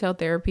like retail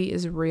therapy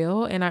is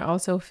real. And I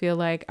also feel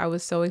like I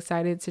was so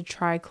excited to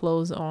try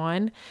clothes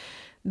on.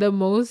 The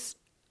most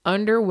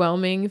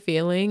underwhelming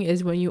feeling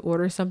is when you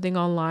order something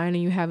online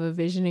and you have a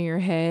vision in your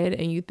head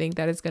and you think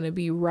that it's going to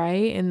be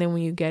right, and then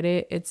when you get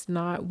it, it's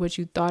not what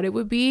you thought it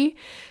would be.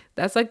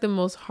 That's like the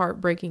most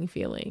heartbreaking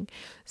feeling.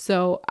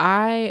 So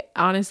I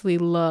honestly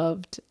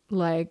loved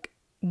like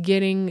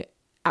getting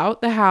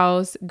out the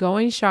house,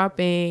 going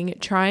shopping,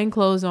 trying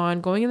clothes on,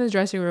 going in the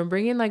dressing room,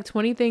 bringing like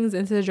 20 things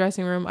into the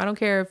dressing room. I don't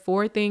care if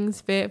 4 things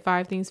fit,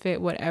 5 things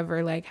fit,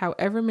 whatever, like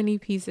however many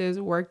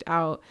pieces worked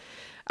out,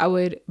 I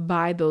would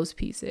buy those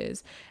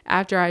pieces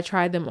after I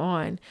tried them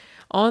on.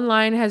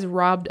 Online has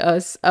robbed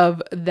us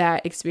of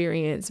that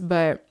experience,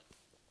 but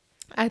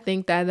I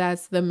think that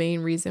that's the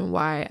main reason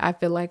why I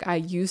feel like I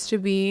used to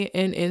be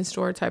an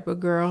in-store type of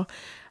girl.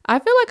 I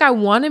feel like I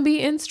want to be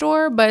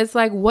in-store, but it's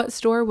like, what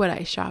store would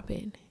I shop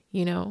in?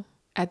 You know,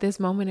 at this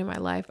moment in my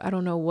life, I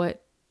don't know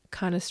what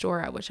kind of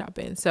store I would shop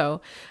in.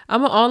 So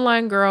I'm an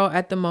online girl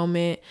at the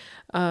moment.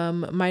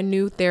 My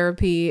new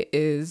therapy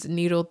is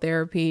needle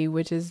therapy,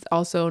 which is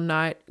also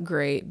not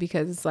great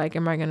because it's like,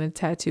 am I going to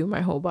tattoo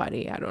my whole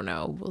body? I don't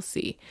know. We'll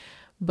see.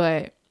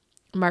 But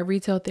my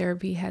retail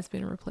therapy has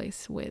been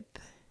replaced with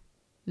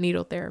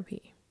needle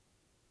therapy.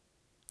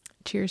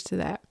 Cheers to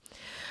that.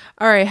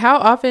 All right. How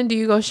often do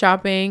you go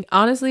shopping?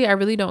 Honestly, I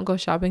really don't go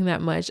shopping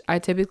that much. I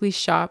typically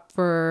shop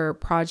for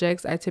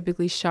projects. I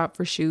typically shop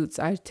for shoots.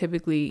 I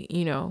typically,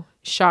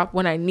 shop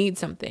when I need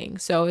something.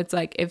 So it's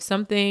like if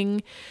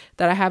something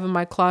that I have in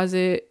my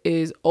closet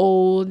is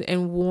old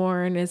and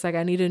worn, it's like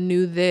I need a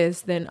new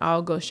this, then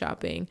I'll go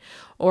shopping.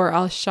 Or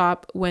I'll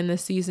shop when the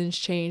seasons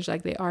change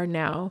like they are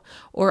now.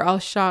 Or I'll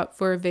shop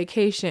for a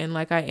vacation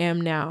like I am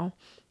now.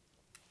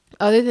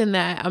 Other than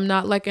that, I'm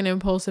not like an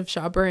impulsive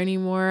shopper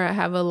anymore. I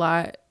have a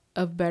lot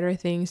of better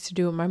things to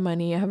do with my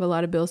money. I have a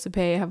lot of bills to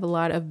pay. I have a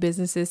lot of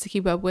businesses to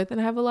keep up with, and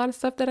I have a lot of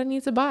stuff that I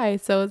need to buy.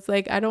 So it's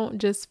like I don't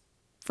just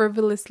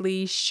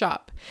frivolously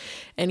shop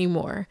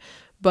anymore.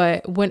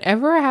 But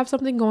whenever I have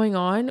something going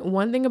on,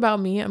 one thing about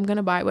me, I'm going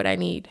to buy what I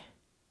need.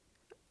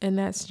 And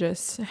that's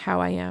just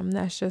how I am.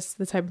 That's just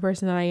the type of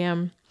person that I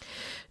am.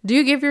 Do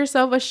you give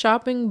yourself a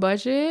shopping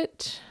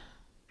budget?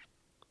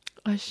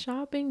 A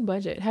shopping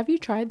budget. Have you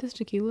tried this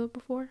tequila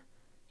before?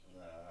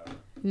 Nah.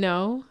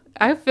 No.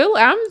 I'm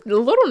a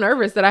little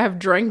nervous that I have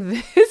drank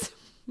this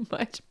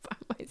much by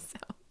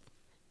myself.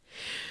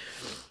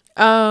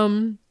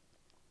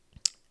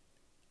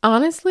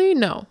 Honestly,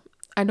 no.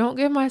 I don't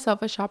give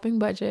myself a shopping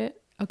budget.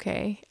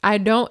 Okay. I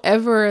don't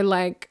ever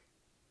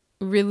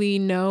really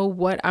know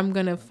what I'm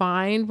gonna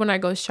find when I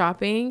go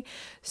shopping.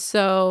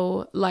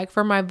 So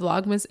for my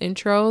Vlogmas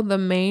intro, the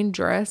main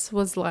dress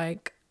was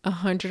like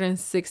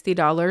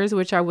 $160,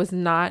 which I was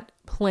not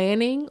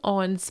planning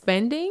on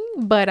spending,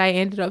 but I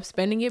ended up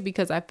spending it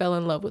because I fell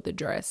in love with the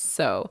dress.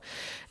 So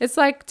it's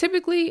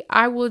typically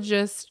I will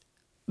just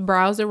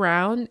browse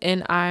around,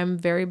 and I'm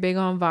very big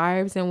on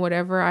vibes, and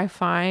whatever I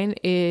find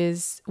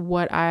is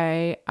what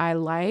I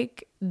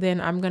like, then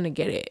I'm gonna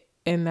get it.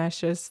 And that's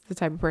just the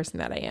type of person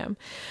that I am.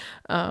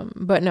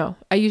 But no,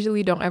 I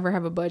usually don't ever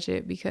have a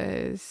budget,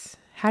 because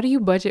how do you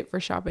budget for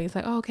shopping? It's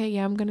okay,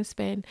 yeah, I'm going to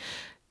spend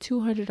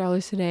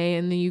 $200 today.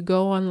 And then you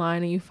go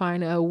online and you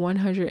find a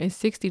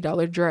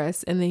 $160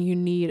 dress. And then you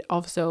need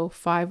also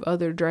 5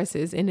 other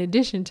dresses in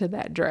addition to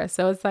that dress.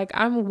 So it's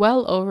I'm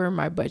well over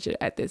my budget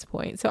at this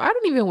point. So I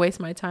don't even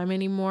waste my time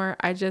anymore.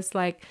 I just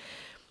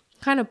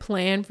kind of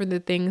plan for the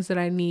things that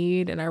I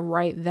need, and I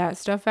write that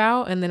stuff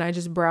out, and then I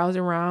just browse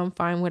around,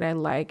 find what I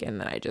like,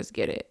 and then I just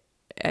get it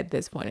at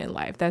this point in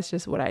life. That's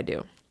just what I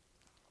do.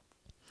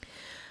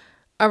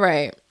 All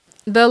right.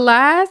 The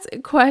last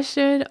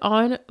question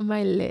on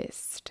my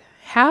list.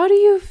 How do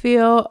you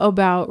feel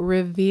about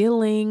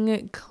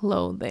revealing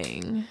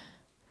clothing?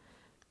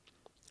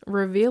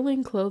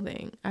 Revealing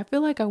clothing. I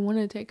feel like I want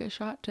to take a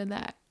shot to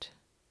that.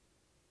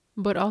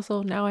 But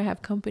also now I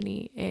have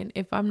company, and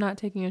if I'm not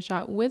taking a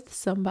shot with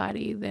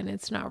somebody, then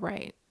it's not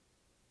right.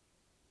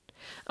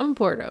 I'm gonna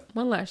pour it up.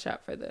 One last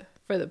shot for the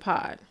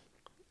pod.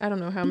 I don't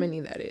know how many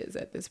that is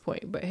at this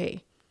point, but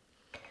hey,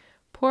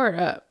 pour it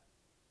up.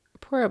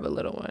 Pour up a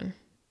little one.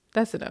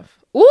 That's enough.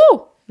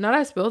 Ooh, now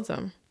I spilled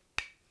some.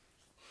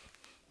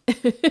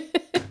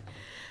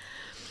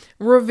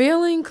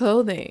 Revealing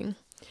clothing.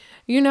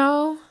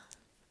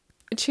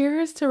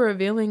 Cheers to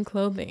revealing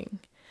clothing.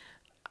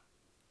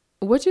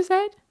 What you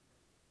said?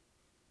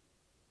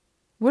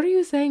 What are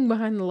you saying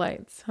behind the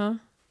lights, huh?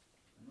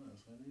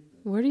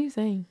 What are you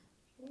saying?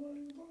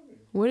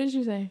 What did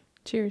you say?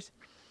 Cheers.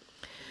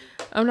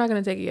 I'm not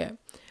going to take it yet.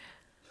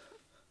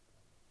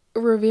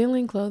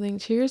 Revealing clothing.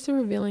 Cheers to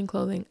revealing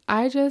clothing.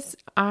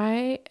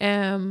 I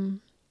am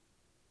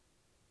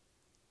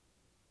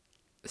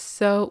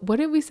so, what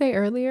did we say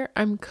earlier?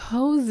 I'm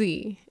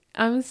cozy.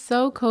 I'm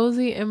so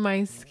cozy in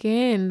my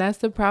skin. That's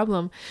the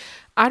problem.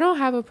 I don't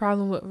have a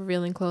problem with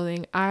revealing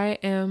clothing. I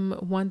am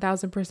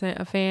 1000%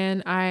 a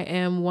fan. I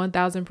am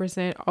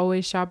 1000%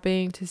 always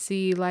shopping to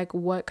see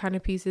what kind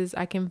of pieces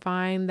I can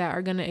find that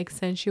are going to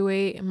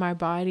accentuate my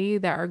body,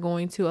 that are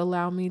going to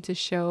allow me to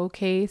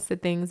showcase the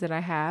things that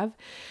I have.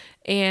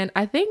 And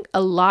I think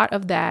a lot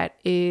of that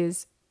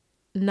is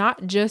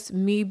not just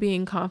me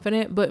being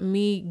confident, but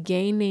me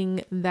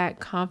gaining that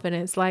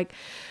confidence.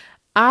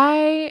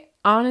 I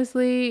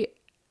honestly,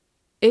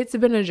 it's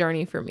been a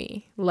journey for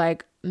me.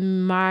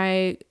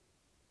 My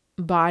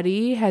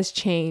body has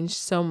changed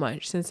so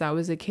much since I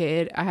was a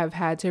kid. I have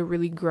had to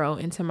really grow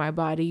into my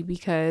body,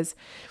 because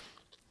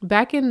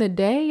back in the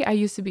day, I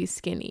used to be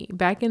skinny.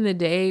 Back in the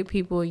day,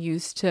 people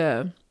used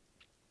to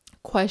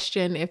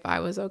question if I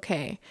was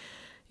okay.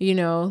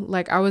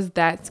 I was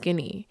that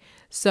skinny.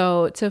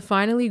 So to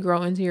finally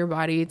grow into your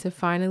body, to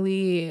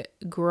finally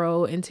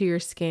grow into your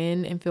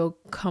skin and feel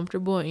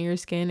comfortable in your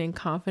skin and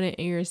confident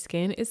in your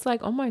skin, it's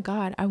oh my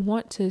God, I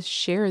want to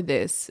share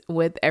this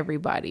with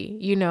everybody,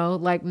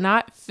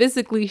 not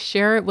physically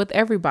share it with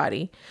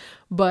everybody,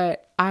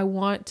 but I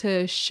want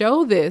to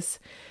show this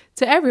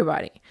to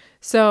everybody.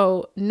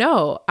 So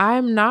no,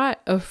 I'm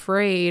not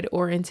afraid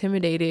or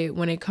intimidated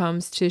when it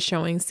comes to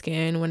showing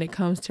skin, when it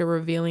comes to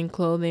revealing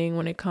clothing,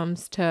 when it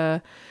comes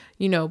to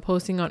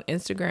posting on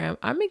Instagram.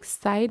 I'm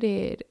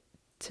excited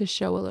to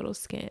show a little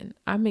skin.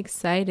 I'm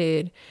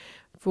excited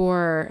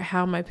for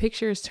how my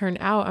pictures turn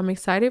out. I'm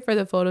excited for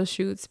the photo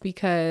shoots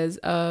because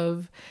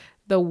of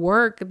the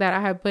work that I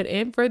have put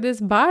in for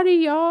this body,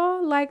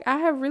 y'all. I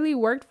have really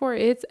worked for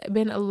it. It's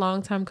been a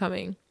long time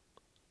coming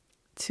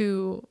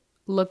to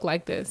look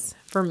like this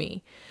for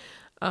me.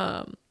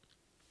 People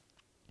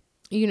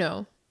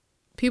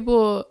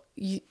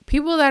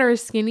that are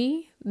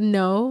skinny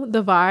know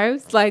the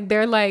vibes.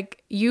 They're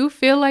you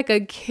feel like a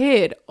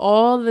kid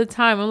all the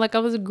time. I'm I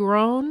was a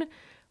grown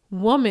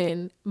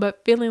woman,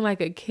 but feeling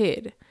like a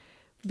kid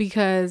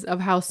because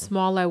of how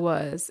small I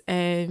was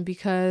and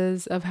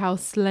because of how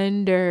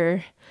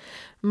slender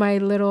my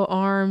little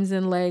arms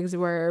and legs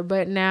were.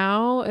 But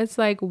now it's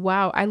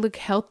wow, I look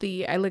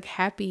healthy. I look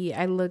happy.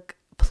 I look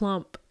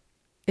plump,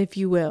 if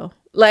you will.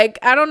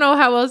 I don't know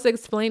how else to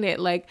explain it.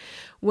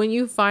 When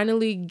you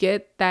finally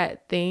get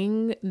that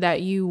thing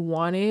that you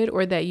wanted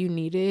or that you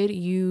needed,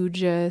 you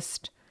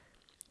just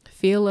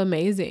feel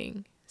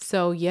amazing.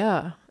 So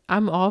yeah,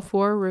 I'm all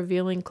for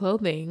revealing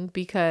clothing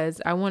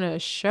because I want to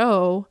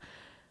show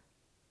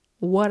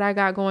what I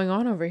got going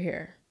on over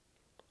here.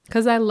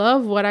 because I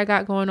love what I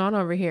got going on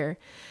over here.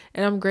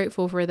 And I'm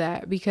grateful for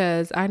that,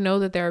 because I know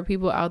that there are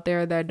people out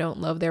there that don't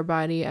love their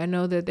body. I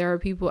know that there are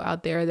people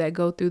out there that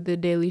go through the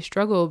daily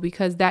struggle,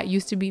 because that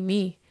used to be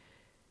me.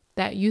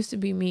 That used to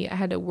be me. I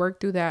had to work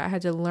through that. I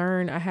had to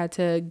learn. I had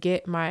to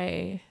get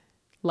my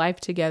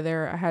life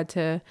together. I had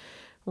to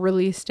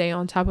really stay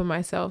on top of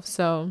myself.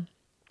 So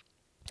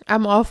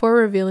I'm all for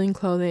revealing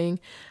clothing.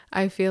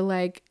 I feel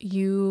like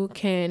you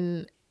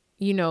can,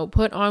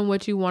 put on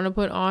what you want to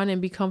put on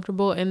and be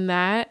comfortable in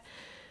that.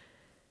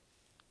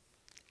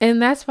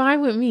 And that's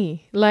fine with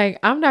me. Like,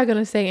 I'm not going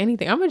to say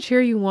anything. I'm going to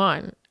cheer you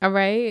on. All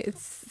right.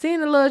 Seeing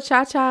the little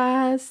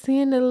cha-chas,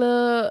 seeing the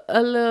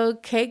little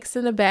cakes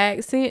in the back.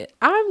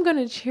 I'm going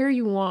to cheer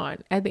you on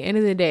at the end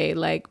of the day.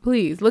 Like,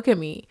 please look at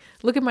me.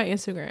 Look at my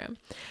Instagram.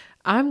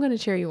 I'm going to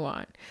cheer you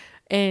on.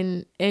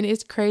 And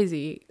it's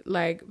crazy.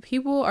 Like,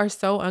 people are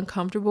so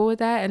uncomfortable with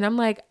that. And I'm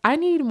like, I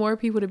need more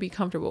people to be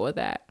comfortable with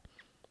that.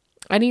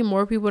 I need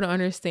more people to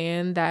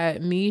understand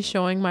that me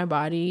showing my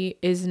body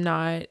is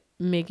not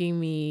making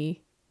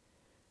me,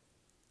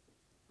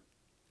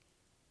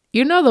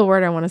 the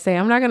word I want to say.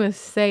 I'm not going to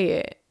say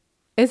it.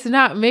 It's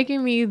not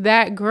making me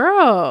that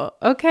girl.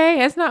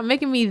 Okay. It's not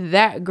making me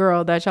that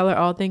girl that y'all are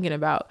all thinking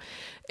about.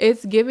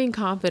 It's giving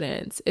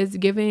confidence. It's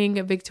giving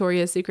a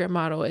Victoria's Secret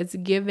model. It's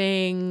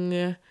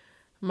giving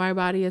my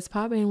body is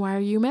popping. Why are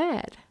you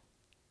mad?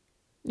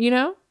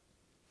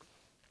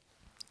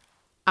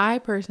 I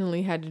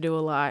personally had to do a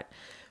lot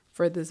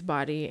for this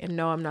body. And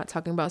no, I'm not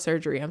talking about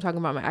surgery. I'm talking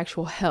about my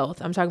actual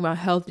health. I'm talking about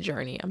health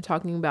journey. I'm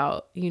talking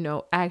about,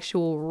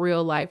 actual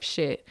real life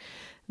shit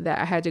that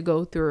I had to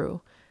go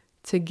through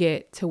to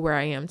get to where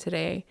I am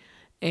today.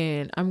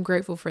 And I'm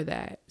grateful for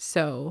that.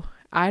 So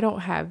I don't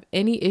have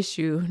any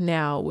issue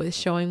now with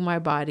showing my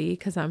body,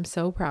 because I'm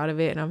so proud of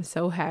it and I'm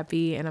so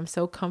happy and I'm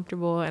so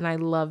comfortable and I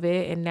love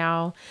it. And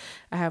now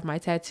I have my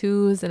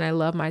tattoos and I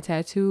love my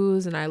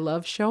tattoos and I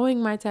love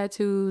showing my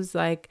tattoos.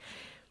 Like,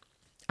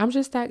 I'm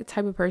just that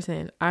type of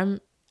person.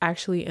 I'm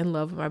actually in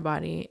love with my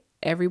body,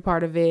 every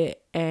part of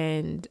it,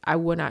 and I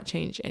would not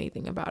change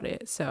anything about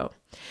it. So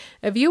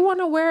if you want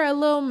to wear a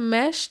little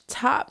mesh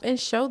top and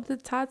show the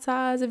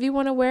tatas, if you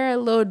want to wear a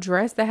little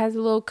dress that has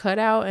a little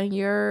cutout and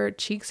your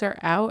cheeks are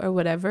out or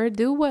whatever,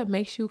 do what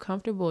makes you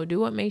comfortable. Do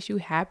what makes you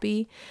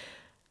happy.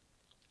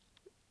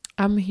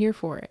 I'm here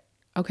for it.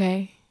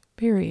 Okay?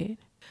 Period.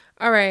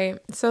 All right.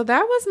 So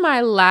that was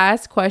my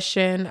last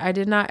question. I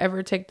did not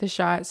ever take the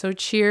shot. So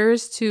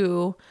cheers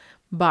to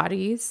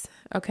bodies.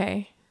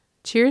 Okay.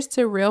 Cheers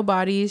to real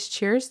bodies.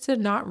 Cheers to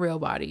not real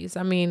bodies.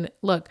 I mean,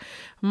 look,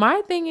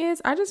 my thing is,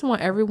 I just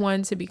want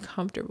everyone to be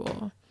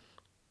comfortable.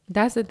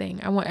 That's the thing.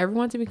 I want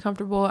everyone to be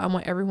comfortable. I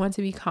want everyone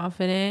to be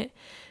confident.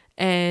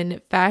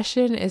 And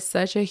fashion is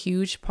such a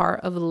huge part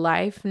of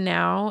life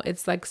now.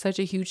 It's like such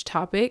a huge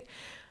topic.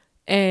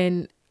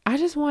 And I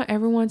just want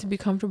everyone to be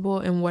comfortable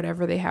in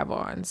whatever they have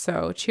on.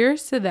 So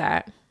cheers to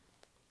that.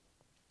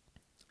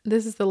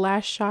 This is the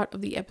last shot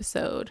of the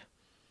episode.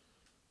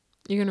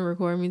 You're going to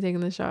record me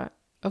taking the shot?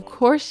 Of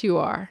course you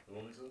are.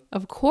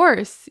 Of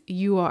course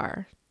you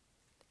are.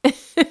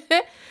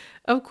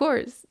 Of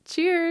course.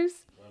 Cheers.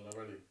 I'm not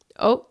ready.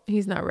 Oh,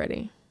 he's not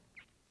ready.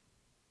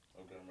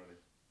 Okay, I'm ready.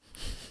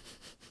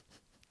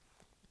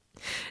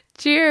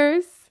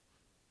 Cheers.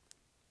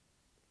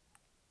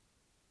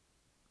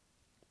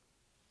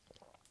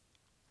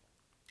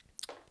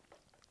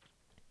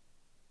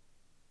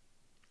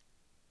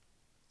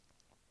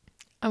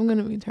 I'm going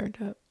to be turned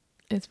up.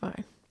 It's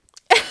fine.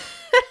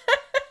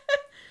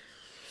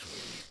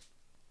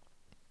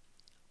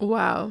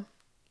 Wow.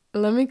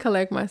 Let me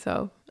collect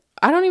myself.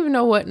 I don't even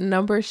know what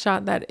number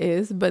shot that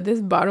is, but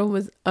this bottle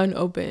was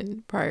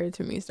unopened prior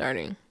to me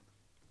starting.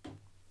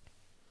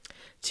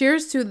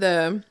 Cheers to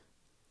the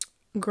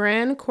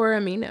Gran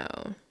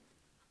Coramino.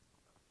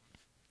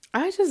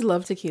 I just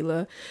love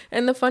tequila.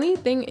 And the funny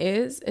thing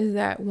is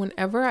that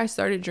whenever I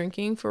started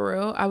drinking, for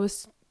real, I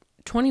was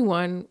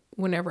 21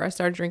 whenever I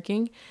started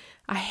drinking.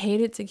 I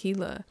hated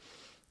tequila.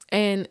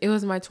 And it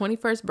was my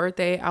 21st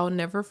birthday. I'll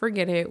never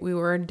forget it. We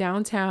were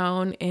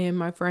downtown and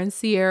my friend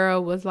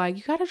Sierra was like,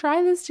 you got to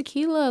try this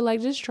tequila.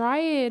 Like, just try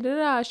it.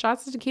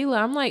 Shots of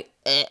tequila. I'm like,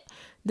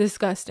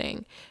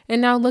 disgusting. And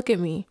now look at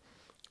me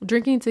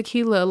drinking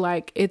tequila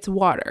like it's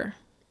water.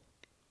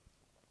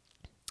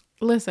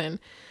 Listen,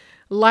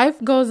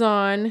 life goes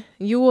on.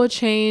 You will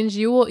change.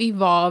 You will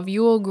evolve.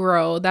 You will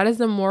grow. That is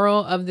the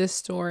moral of this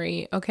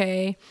story.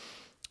 Okay.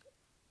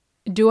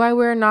 Do I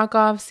wear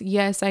knockoffs?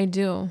 Yes, I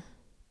do.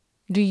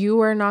 Do you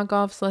wear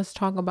knockoffs? Let's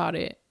talk about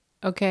it.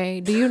 Okay.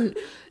 Do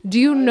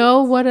you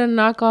know what a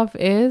knockoff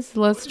is?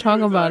 Let's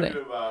talk about it.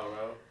 What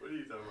are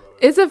you talking about?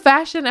 It's a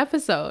fashion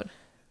episode.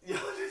 Yo,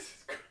 this is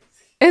crazy.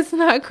 It's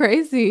not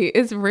crazy.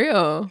 It's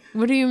real.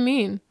 What do you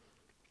mean?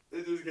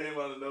 It just came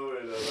out of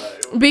nowhere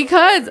though.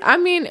 Because, I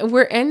mean,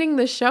 we're ending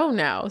the show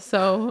now.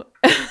 So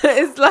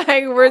it's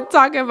like we're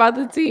talking about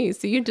the tea.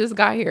 So you just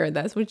got here.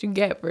 That's what you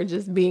get for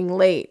just being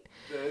late.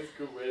 That's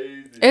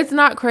crazy. It's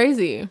not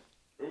crazy.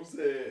 I'm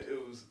saying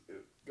it was.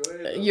 Go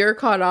ahead. You're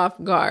caught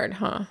off guard,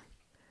 huh?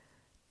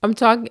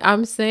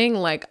 I'm saying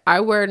like I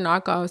wear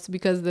knockoffs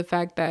because of the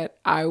fact that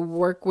I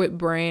work with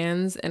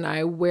brands and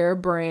I wear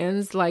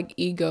brands like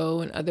Ego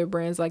and other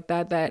brands like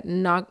that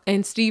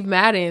and Steve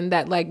Madden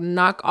that like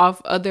knock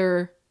off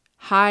other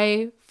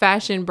high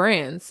fashion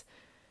brands.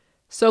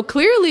 So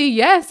clearly,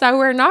 yes, I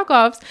wear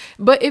knockoffs,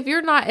 but if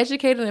you're not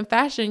educated in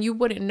fashion, you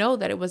wouldn't know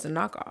that it was a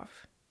knockoff.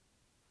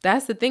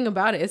 That's the thing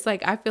about it. It's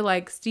like, I feel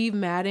like Steve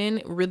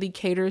Madden really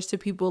caters to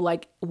people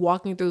like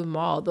walking through the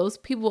mall. Those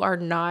people are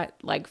not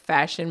like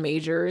fashion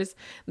majors.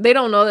 They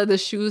don't know that the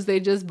shoes they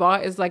just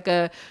bought is like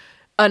a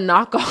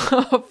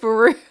knockoff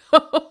for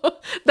real.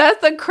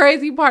 That's the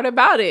crazy part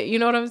about it. You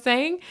know what I'm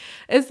saying?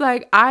 It's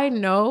like, I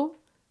know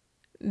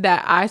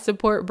that I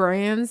support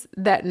brands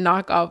that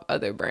knock off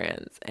other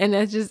brands. And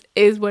that just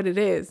is what it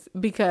is,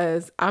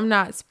 because I'm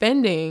not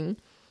spending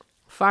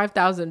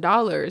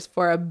 $5,000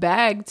 for a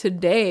bag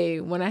today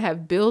when I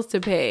have bills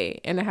to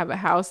pay and I have a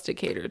house to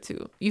cater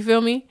to. You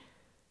feel me?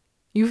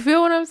 You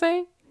feel what I'm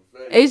saying?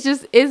 It's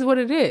just is what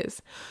it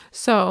is.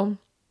 So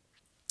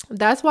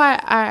that's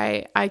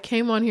why I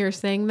came on here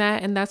saying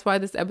that. And that's why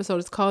this episode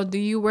is called Do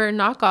You Wear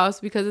Knockoffs?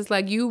 Because it's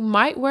like you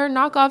might wear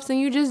knockoffs and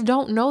you just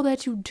don't know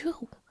that you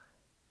do.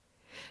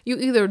 You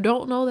either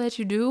don't know that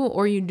you do,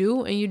 or you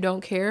do and you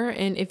don't care.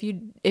 And if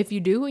you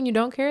do and you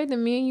don't care,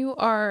 then me and you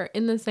are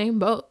in the same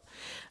boat.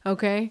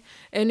 Okay.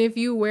 And if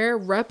you wear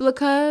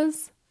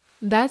replicas,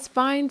 that's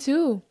fine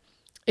too.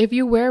 If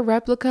you wear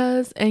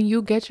replicas and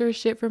you get your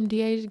shit from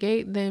DH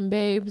Gate, then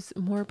babes,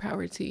 more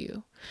power to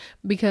you.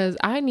 Because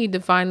I need to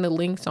find the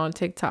links on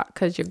TikTok,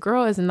 because your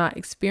girl is not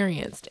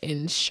experienced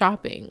in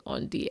shopping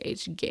on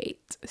DH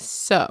Gate.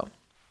 So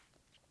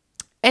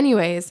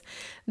anyways,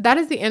 that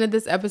is the end of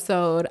this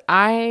episode.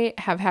 I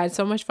have had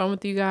so much fun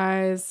with you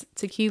guys.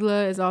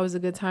 Tequila is always a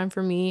good time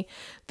for me.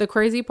 The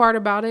crazy part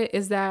about it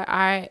is that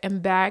I am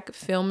back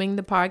filming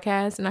the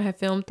podcast, and I have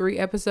filmed 3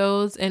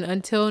 episodes. And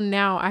until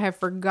now, I have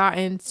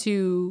forgotten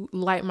to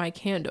light my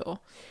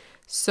candle.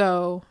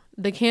 So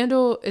the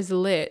candle is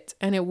lit,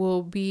 and it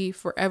will be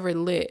forever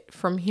lit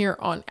from here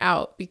on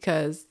out,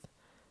 because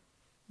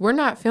we're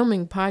not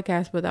filming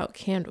podcasts without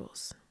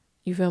candles.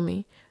 You feel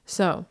me?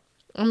 So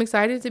I'm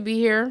excited to be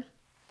here.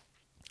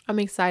 I'm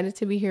excited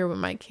to be here with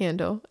my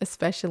candle,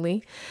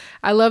 especially.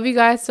 I love you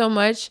guys so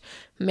much.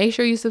 Make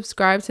sure you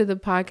subscribe to the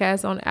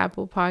podcast on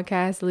Apple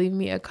Podcasts. Leave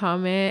me a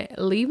comment.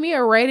 Leave me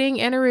a rating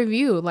and a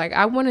review. Like,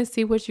 I want to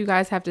see what you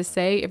guys have to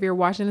say. If you're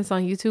watching this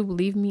on YouTube,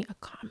 leave me a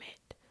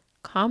comment.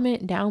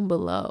 Comment down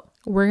below.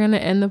 We're going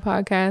to end the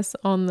podcast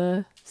on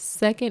the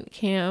second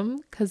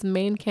cam, because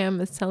main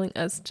cam is telling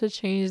us to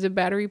change the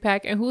battery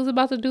pack. And who's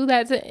about to do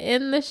that to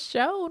end the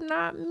show?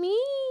 Not me.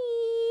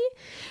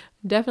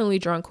 Definitely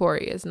Drunk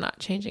Corey is not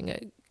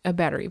changing a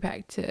battery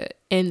pack to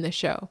end the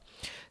show.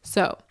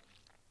 So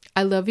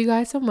I love you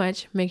guys so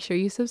much. Make sure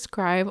you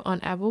subscribe on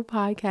Apple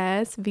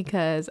Podcasts,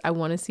 because I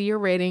want to see your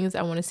ratings.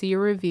 I want to see your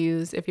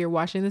reviews. If you're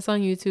watching this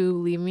on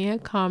YouTube, leave me a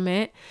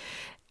comment.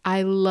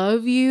 I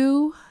love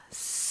you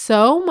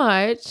so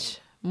much,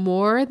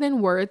 more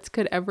than words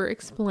could ever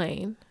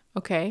explain.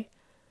 Okay.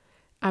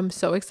 I'm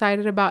so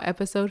excited about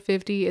episode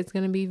 50. It's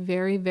going to be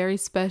very, very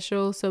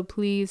special. So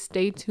please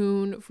stay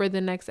tuned for the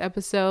next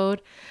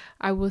episode.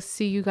 I will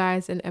see you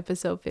guys in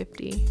episode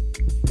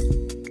 50.